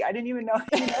baby. I didn't even know,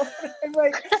 I'm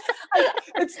like,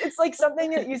 it's like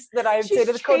something that I would say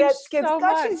to the Kodette's kids, so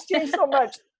God, much. she's changed so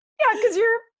much. Yeah, because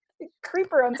you're a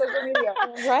creeper on social media.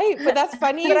 Right. But that's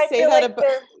funny But you I say feel that like about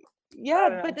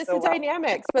yeah, but it's the well.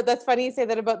 dynamics. But that's funny you say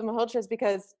that about the Malholtras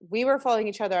because we were following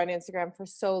each other on Instagram for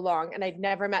so long and I'd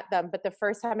never met them. But the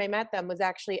first time I met them was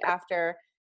actually after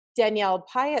Danielle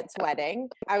Pyatt's wedding.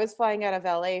 I was flying out of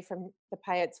LA from the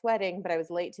Pyatt's wedding, but I was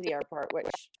late to the airport, which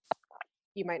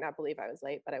you might not believe I was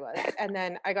late, but I was. And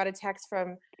then I got a text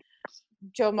from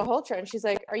Joe Malhotra and she's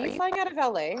like, are you flying out of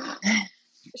LA?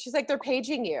 She's like, they're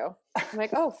paging you. I'm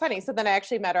like, oh, funny. So then I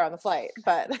actually met her on the flight,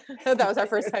 but that was our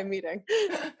first time meeting.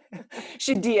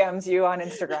 She DMs you on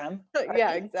Instagram.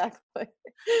 Yeah, exactly.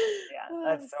 Yeah,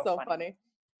 that's so funny.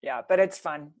 Yeah, but it's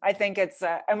fun. I think it's,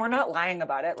 and we're not lying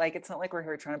about it. Like, it's not like we're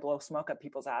here trying to blow smoke up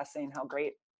people's ass saying how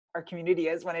great our community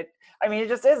is it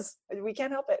just is. We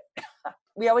can't help it.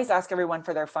 We always ask everyone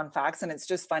for their fun facts and it's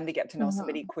just fun to get to know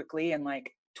somebody quickly and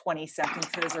like 20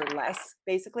 sentences or less,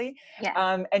 basically.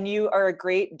 Yeah. And you are a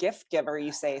great gift giver,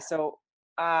 you say. So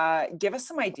give us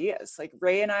some ideas. Like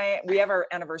Ray and I, we have our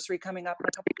anniversary coming up in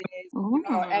a couple of days.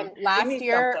 Oh, and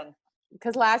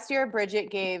last year Bridget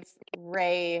gave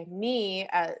Ray me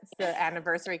as the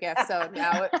anniversary gift. So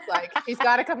now it's like he's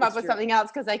got to come up with something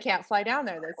else because I can't fly down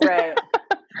there this year. Right.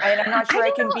 And I'm not sure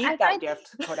I can beat that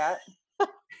gift, Kodette.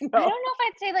 I don't know if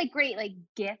I'd say like great like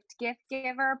gift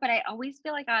giver, but I always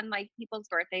feel like on like people's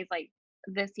birthdays like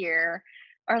this year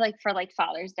or like for like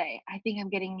Father's Day, I think I'm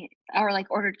getting or like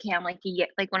ordered Cam like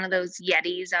one of those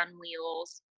Yetis on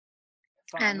wheels.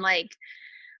 Fun. And like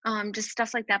just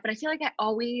stuff like that. But I feel like I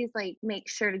always like make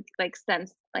sure to like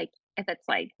send like if it's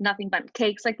like nothing but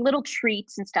cakes, like little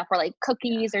treats and stuff or like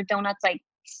cookies or donuts,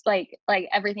 like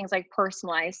everything's like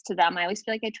personalized to them. I always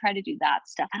feel like I try to do that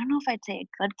stuff. I don't know if I'd say a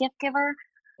good gift giver.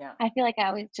 Yeah. I feel like I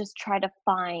always just try to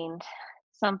find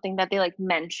something that they like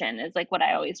mention is like what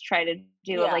I always try to do.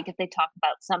 Yeah. Like if they talk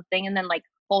about something and then like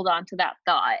hold on to that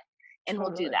thought and we'll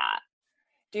do that.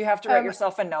 Do you have to write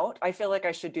yourself a note? I feel like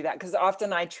I should do that because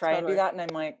often I try and do that and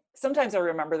I'm like, sometimes I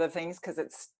remember the things because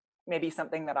it's maybe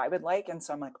something that I would like. And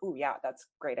so I'm like, oh yeah, that's a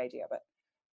great idea. But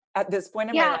at this point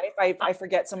in my life, I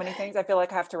forget so many things. I feel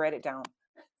like I have to write it down.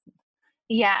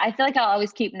 Yeah, I feel like I'll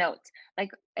always keep notes. Like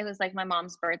it was like my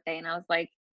mom's birthday and I was like,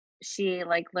 she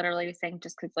like literally was saying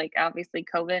just because like obviously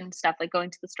COVID and stuff, like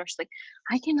going to the store, she's like,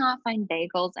 I cannot find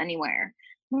bagels anywhere.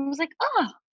 And I was like, oh,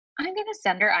 I'm going to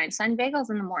send her Einstein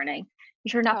bagels in the morning.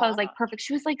 And sure enough, I was like, perfect.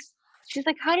 She's like,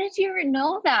 how did you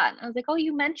know that? And I was like, oh,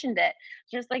 you mentioned it.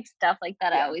 Just like stuff like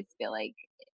that. Yeah. I always feel like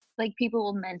people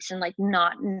will mention like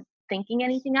not thinking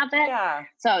anything of it. Yeah.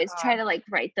 So I always try to like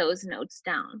write those notes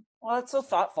down. Well, it's so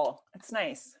thoughtful. It's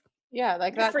nice. Yeah,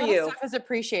 like that kind of stuff is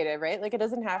appreciated, right? Like it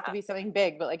doesn't have to be something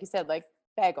big, but like you said, like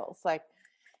bagels, like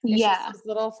it's just these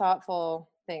little thoughtful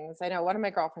things. I know one of my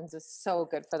girlfriends is so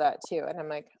good for that too, and I'm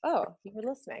like, oh, you were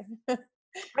listening.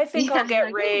 I think I'll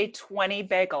get Ray 20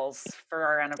 bagels for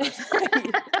our anniversary.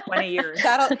 20 years.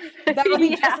 That'll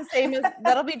be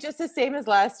just the same as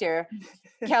last year.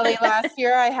 Kelly, last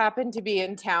year I happened to be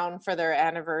in town for their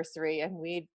anniversary, and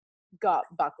we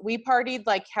partied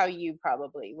like how you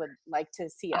probably would like to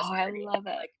see us Oh, I party. love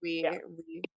it. Like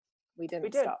we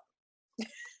didn't did. stop.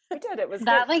 We did. It was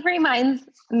That good. like reminds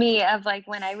me of like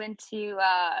when I went to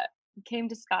came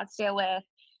to Scottsdale with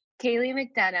Kaylee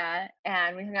McDonough,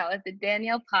 and we hung out with the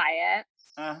Danielle Pyatt,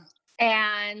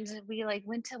 and we like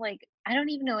went to like, I don't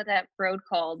even know what that road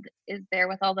called is there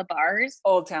with all the bars.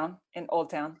 Old Town. Old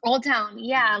Town,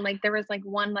 yeah. And like there was like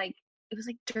one, like it was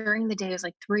like during the day, it was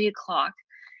like 3:00,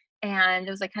 and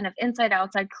it was like kind of inside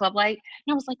outside club light,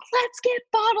 and I was like, let's get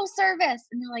bottle service,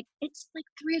 and they're like, it's like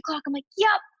 3:00. I'm like,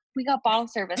 yep, we got bottle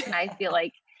service. And I feel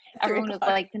like everyone was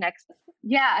like the next,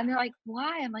 yeah, and they're like,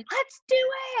 why? I'm like, let's do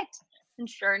it. And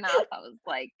sure enough, I was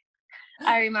like,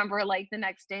 I remember like the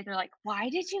next day they're like, why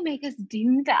did you make us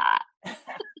do that?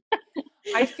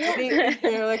 I feel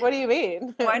You're like, what do you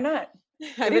mean? why not?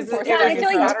 I It was, didn't it force was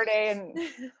you. a Saturday,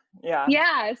 and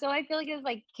Yeah, so I feel like it was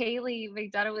like Kaylee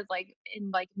McDonough was like in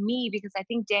like me, because I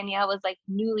think Danielle was like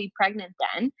newly pregnant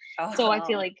then. So I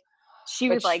feel like she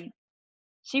But was like,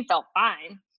 she felt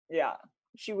fine. yeah,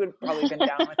 she would probably been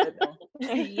down with it though.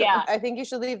 Yeah. I think you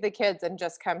should leave the kids and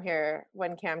just come here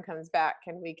when Cam comes back,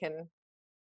 and we can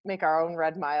make our own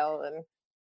Red Mile. And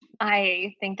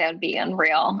I think that would be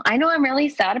unreal. I know I'm really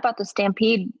sad about the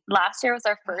Stampede. Last year was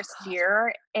our first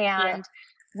year, and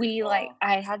we like,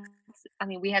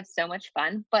 we had so much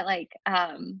fun, but like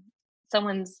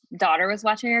someone's daughter was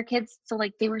watching her kids, so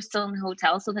like they were still in the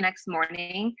hotel. So the next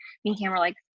morning, me and Cam were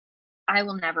like, I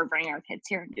will never bring our kids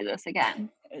here and do this again.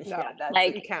 Yeah, that's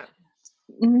like you can't.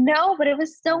 No, but it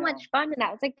was so I know. much fun, and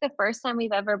that was like the first time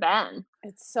we've ever been.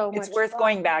 It's so much. It's worth fun.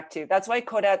 going back to. That's why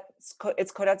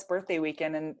it's Kodette's birthday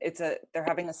weekend, and they're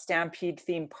having a Stampede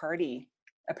themed party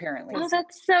apparently. Oh,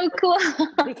 that's so cool.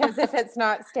 Because if it's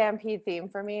not Stampede theme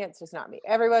for me, it's just not me.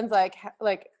 Everyone's like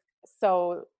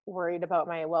so worried about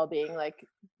my well-being. Like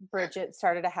Bridget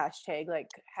started a hashtag, like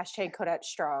hashtag Kodette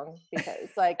strong, because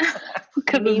like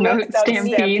me without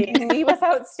Stampede. me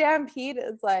without Stampede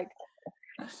is like,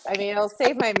 I mean, it'll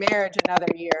save my marriage another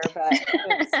year, but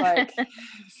it's like,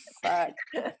 fuck.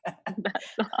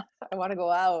 I want to go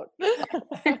out.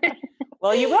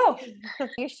 Well, you will.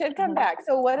 You should come back.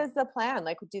 So what is the plan?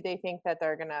 Like, do they think that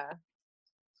they're gonna,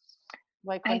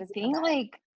 like, when I does it come think back?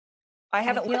 like I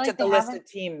haven't feel looked like at the they list haven't- of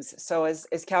teams. So is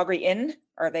Calgary in?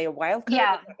 Are they a wild card?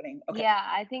 Yeah. What's happening? Okay. Yeah,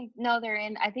 I think no, they're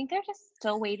in. I think they're just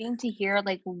still waiting to hear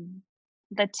like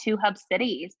the two hub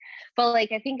cities. But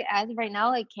like I think as of right now,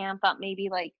 like Cam thought maybe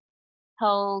like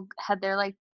he'll head there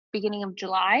like beginning of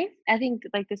July. I think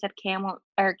like they said camp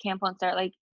won't start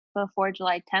like before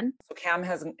July 10th. So Cam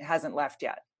hasn't left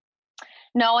yet.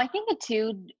 No, I think the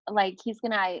two, like he's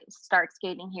gonna start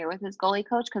skating here with his goalie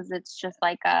coach, because it's just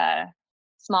like a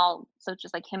small, so it's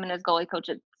just like him and his goalie coach.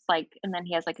 It's like, and then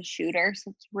he has like a shooter,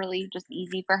 so it's really just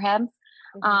easy for him.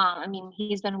 I mean,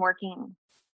 he's been working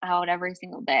out every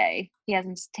single day. He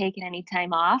hasn't taken any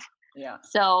time off. Yeah.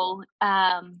 So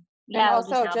yeah. And it'll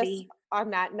also, now just be-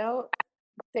 on that note,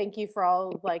 thank you for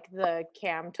all like the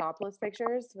Cam topless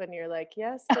pictures when you're like,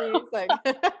 yes, please. Like,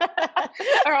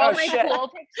 are all Oh, my shit. cool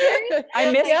pictures.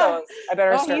 I missed Yeah. those. I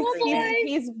better Oh, start he's- freaking.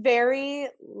 he's very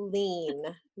lean,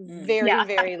 very Yeah.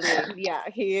 very lean. Yeah,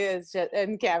 he is just.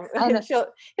 And Cam, I know.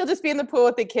 he'll just be in the pool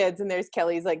with the kids, and there's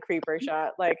Kelly's like creeper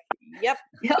shot. Like, yep.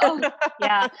 Oh,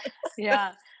 yeah.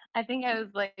 Yeah. I think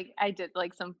I did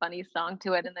like some funny song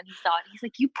to it, and then he saw it. He's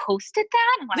like, "You posted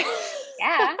that?" I'm like,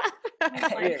 "Yeah."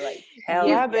 You're like, hell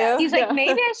Yeah, yeah. boo. He's like,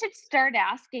 "Maybe I should start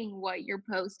asking what you're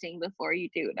posting before you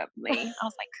do it of me." I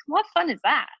was like, "What fun is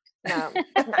that?" No.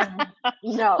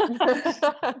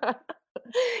 No.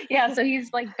 Yeah, so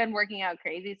he's like been working out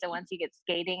crazy. So once he gets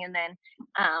skating, and then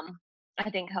I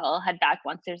think he'll head back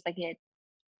once there's like a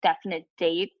definite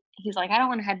date. He's like, I don't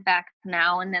want to head back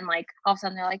now. And then like all of a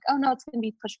sudden they're like, oh no, it's gonna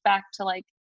be pushed back to like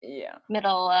Yeah.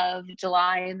 middle of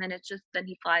July, and then then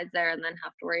he flies there, and then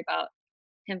have to worry about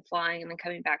him flying and then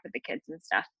coming back with the kids and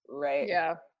stuff. Right.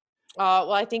 Yeah.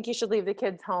 Well, I think you should leave the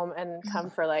kids home and come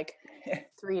for like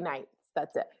 3 nights.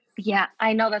 That's it. Yeah,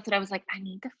 I know. That's what I was like. I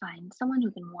need to find someone who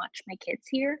can watch my kids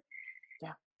here.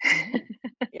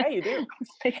 Yeah, you do.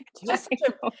 Like, Just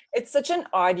it's such an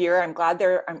odd year. I'm glad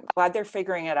they're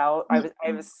figuring it out.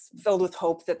 I was filled with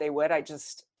hope that they would. I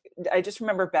just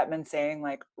remember Bettman saying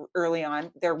like early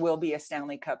on, there will be a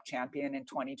Stanley Cup champion in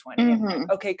 2020. And I'm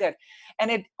like, okay, good. And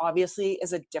it obviously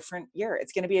is a different year.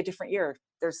 It's going to be a different year.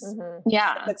 There's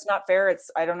yeah, it's not fair.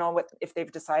 I don't know if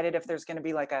they've decided if there's going to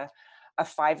be like a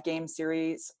 5-game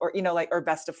series or or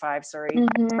best of 5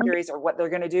 series or what they're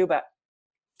going to do. But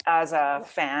as a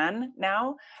fan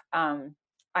now, I'm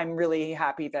really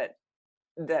happy that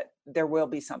that there will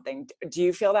be something. Do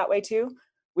you feel that way too?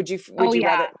 Would you yeah.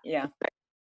 rather? Yeah.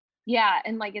 Yeah.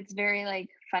 And like, it's very like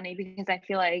funny because I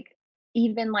feel like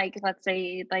even like, let's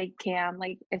say like Cam,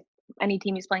 like if any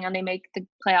team he's playing on, they make the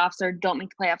playoffs or don't make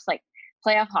the playoffs, like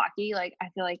playoff hockey, like I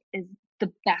feel like is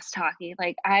the best hockey.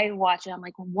 Like I watch it, I'm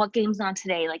like, what game's on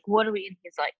today? Like, what are we? And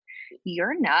he's like,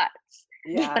 you're nuts.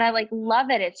 Yeah. But I like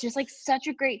love it. It's just like such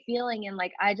a great feeling. And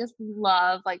like, I just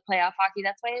love like playoff hockey.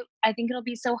 That's why I think it'll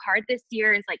be so hard this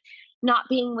year is like not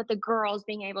being with the girls,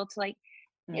 being able to like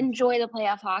enjoy the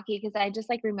playoff hockey. Cause I just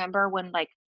like remember when like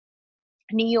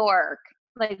New York,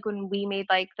 like when we made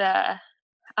like the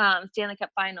Stanley Cup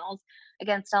finals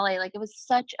against LA, like it was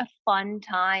such a fun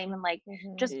time. And like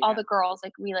just all the girls,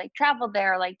 like we like traveled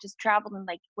there, like just traveled and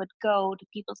like would go to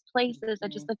people's places. I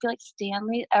just I feel like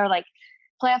Stanley or like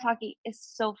playoff hockey is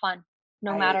so fun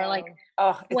no matter like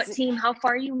what team, how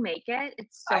far you make it.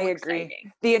 It's so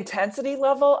exciting. The intensity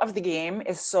level of the game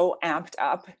is so amped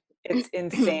up. It's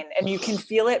insane. And you can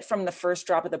feel it from the first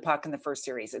drop of the puck in the first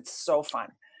series. It's so fun.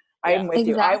 I'm with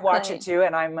you. I watch it too.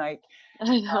 And I'm like,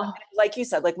 I know. Like you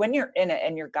said, like when you're in it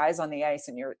and your guys on the ice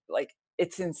and you're like,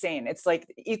 it's insane. It's like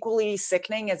equally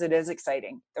sickening as it is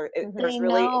exciting. There's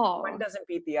really, one doesn't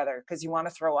beat the other because you want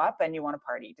to throw up and you want to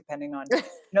party depending on,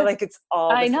 like it's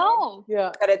all, I know.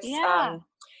 Yeah. But it's,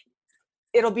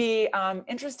 it'll be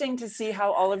interesting to see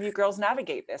how all of you girls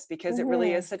navigate this because it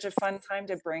really is such a fun time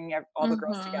to bring all the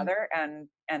girls together and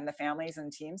the families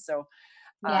and teams. So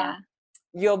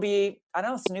you'll be, I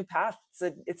don't know, it's a new path.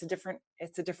 It's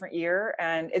a different year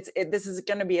and this is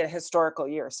going to be a historical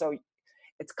year. So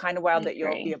it's kind of wild that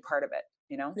you'll be a part of it,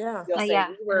 you know? Yeah. You'll say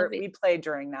we played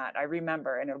during that. I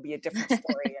remember, and it'll be a different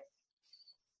story.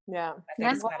 Yeah. I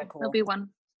think it's kind of cool. It'll be one.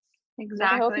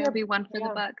 Exactly. It'll be one for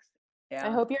the Bucks. Yeah.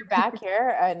 I hope you're back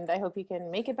here and I hope you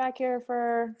can make it back here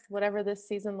for whatever this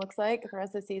season looks like, the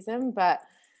rest of the season, but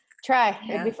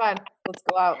it'd be fun. Let's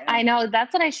go out. I know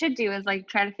that's what I should do is like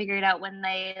try to figure it out when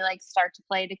they like start to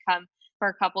play to come for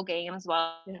a couple games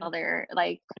while they're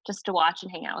like just to watch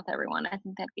and hang out with everyone. I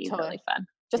think that'd be really fun.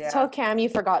 Just tell Cam you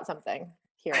forgot something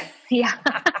here. Yeah.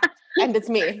 And it's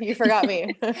me. You forgot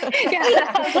me.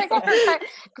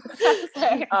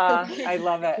 I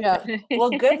love it. Yeah.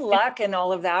 Well, good luck and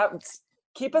all of that.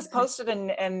 Keep us posted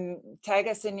and tag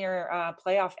us in your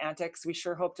playoff antics. We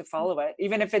sure hope to follow it,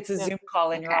 even if it's a Zoom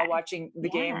call and you're all watching the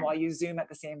game while you Zoom at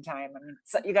the same time. I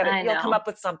mean, you'll come up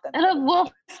with something. We'll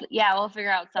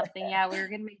figure out something. Yeah, we were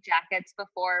gonna make jackets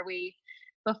before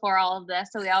all of this,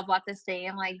 so we all bought the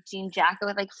same like jean jacket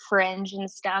with like fringe and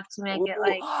stuff to make it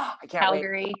like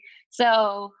Calgary. Wait.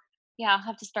 So yeah, I'll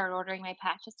have to start ordering my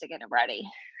patches to get it ready.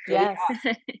 Yes.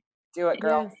 Do it,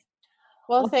 girl. Yes.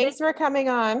 Well, thanks for coming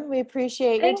on. We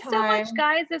appreciate your time. Thanks so much,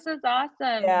 guys. This was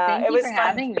awesome. Yeah, Thank you for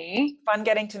having me. Fun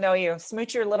getting to know you.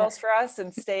 Smooch your littles for us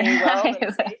and stay well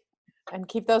and safe. And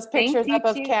keep those pictures up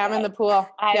of Cam in the pool.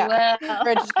 I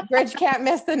will. Bridge can't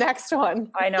miss the next one.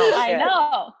 I know. I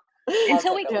know.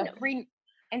 Until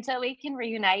we can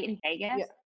reunite in Vegas.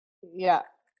 Yeah.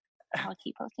 I'll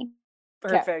keep posting.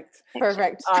 Perfect.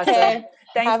 Perfect. Awesome. Okay.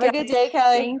 Thanks, Have a good day,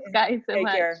 Kelly. Thanks, guys, so Take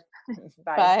much. care.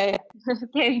 Bye.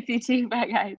 Thanks, you too. Bye,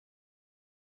 guys.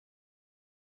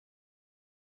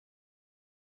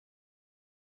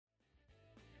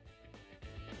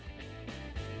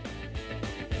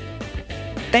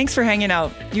 Thanks for hanging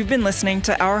out. You've been listening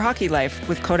to Our Hockey Life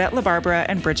with Codette LaBarbera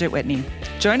and Bridget Whitney.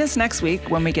 Join us next week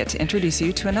when we get to introduce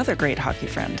you to another great hockey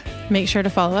friend. Make sure to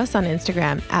follow us on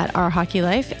Instagram at Our Hockey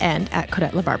Life and at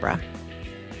Codette LaBarbera.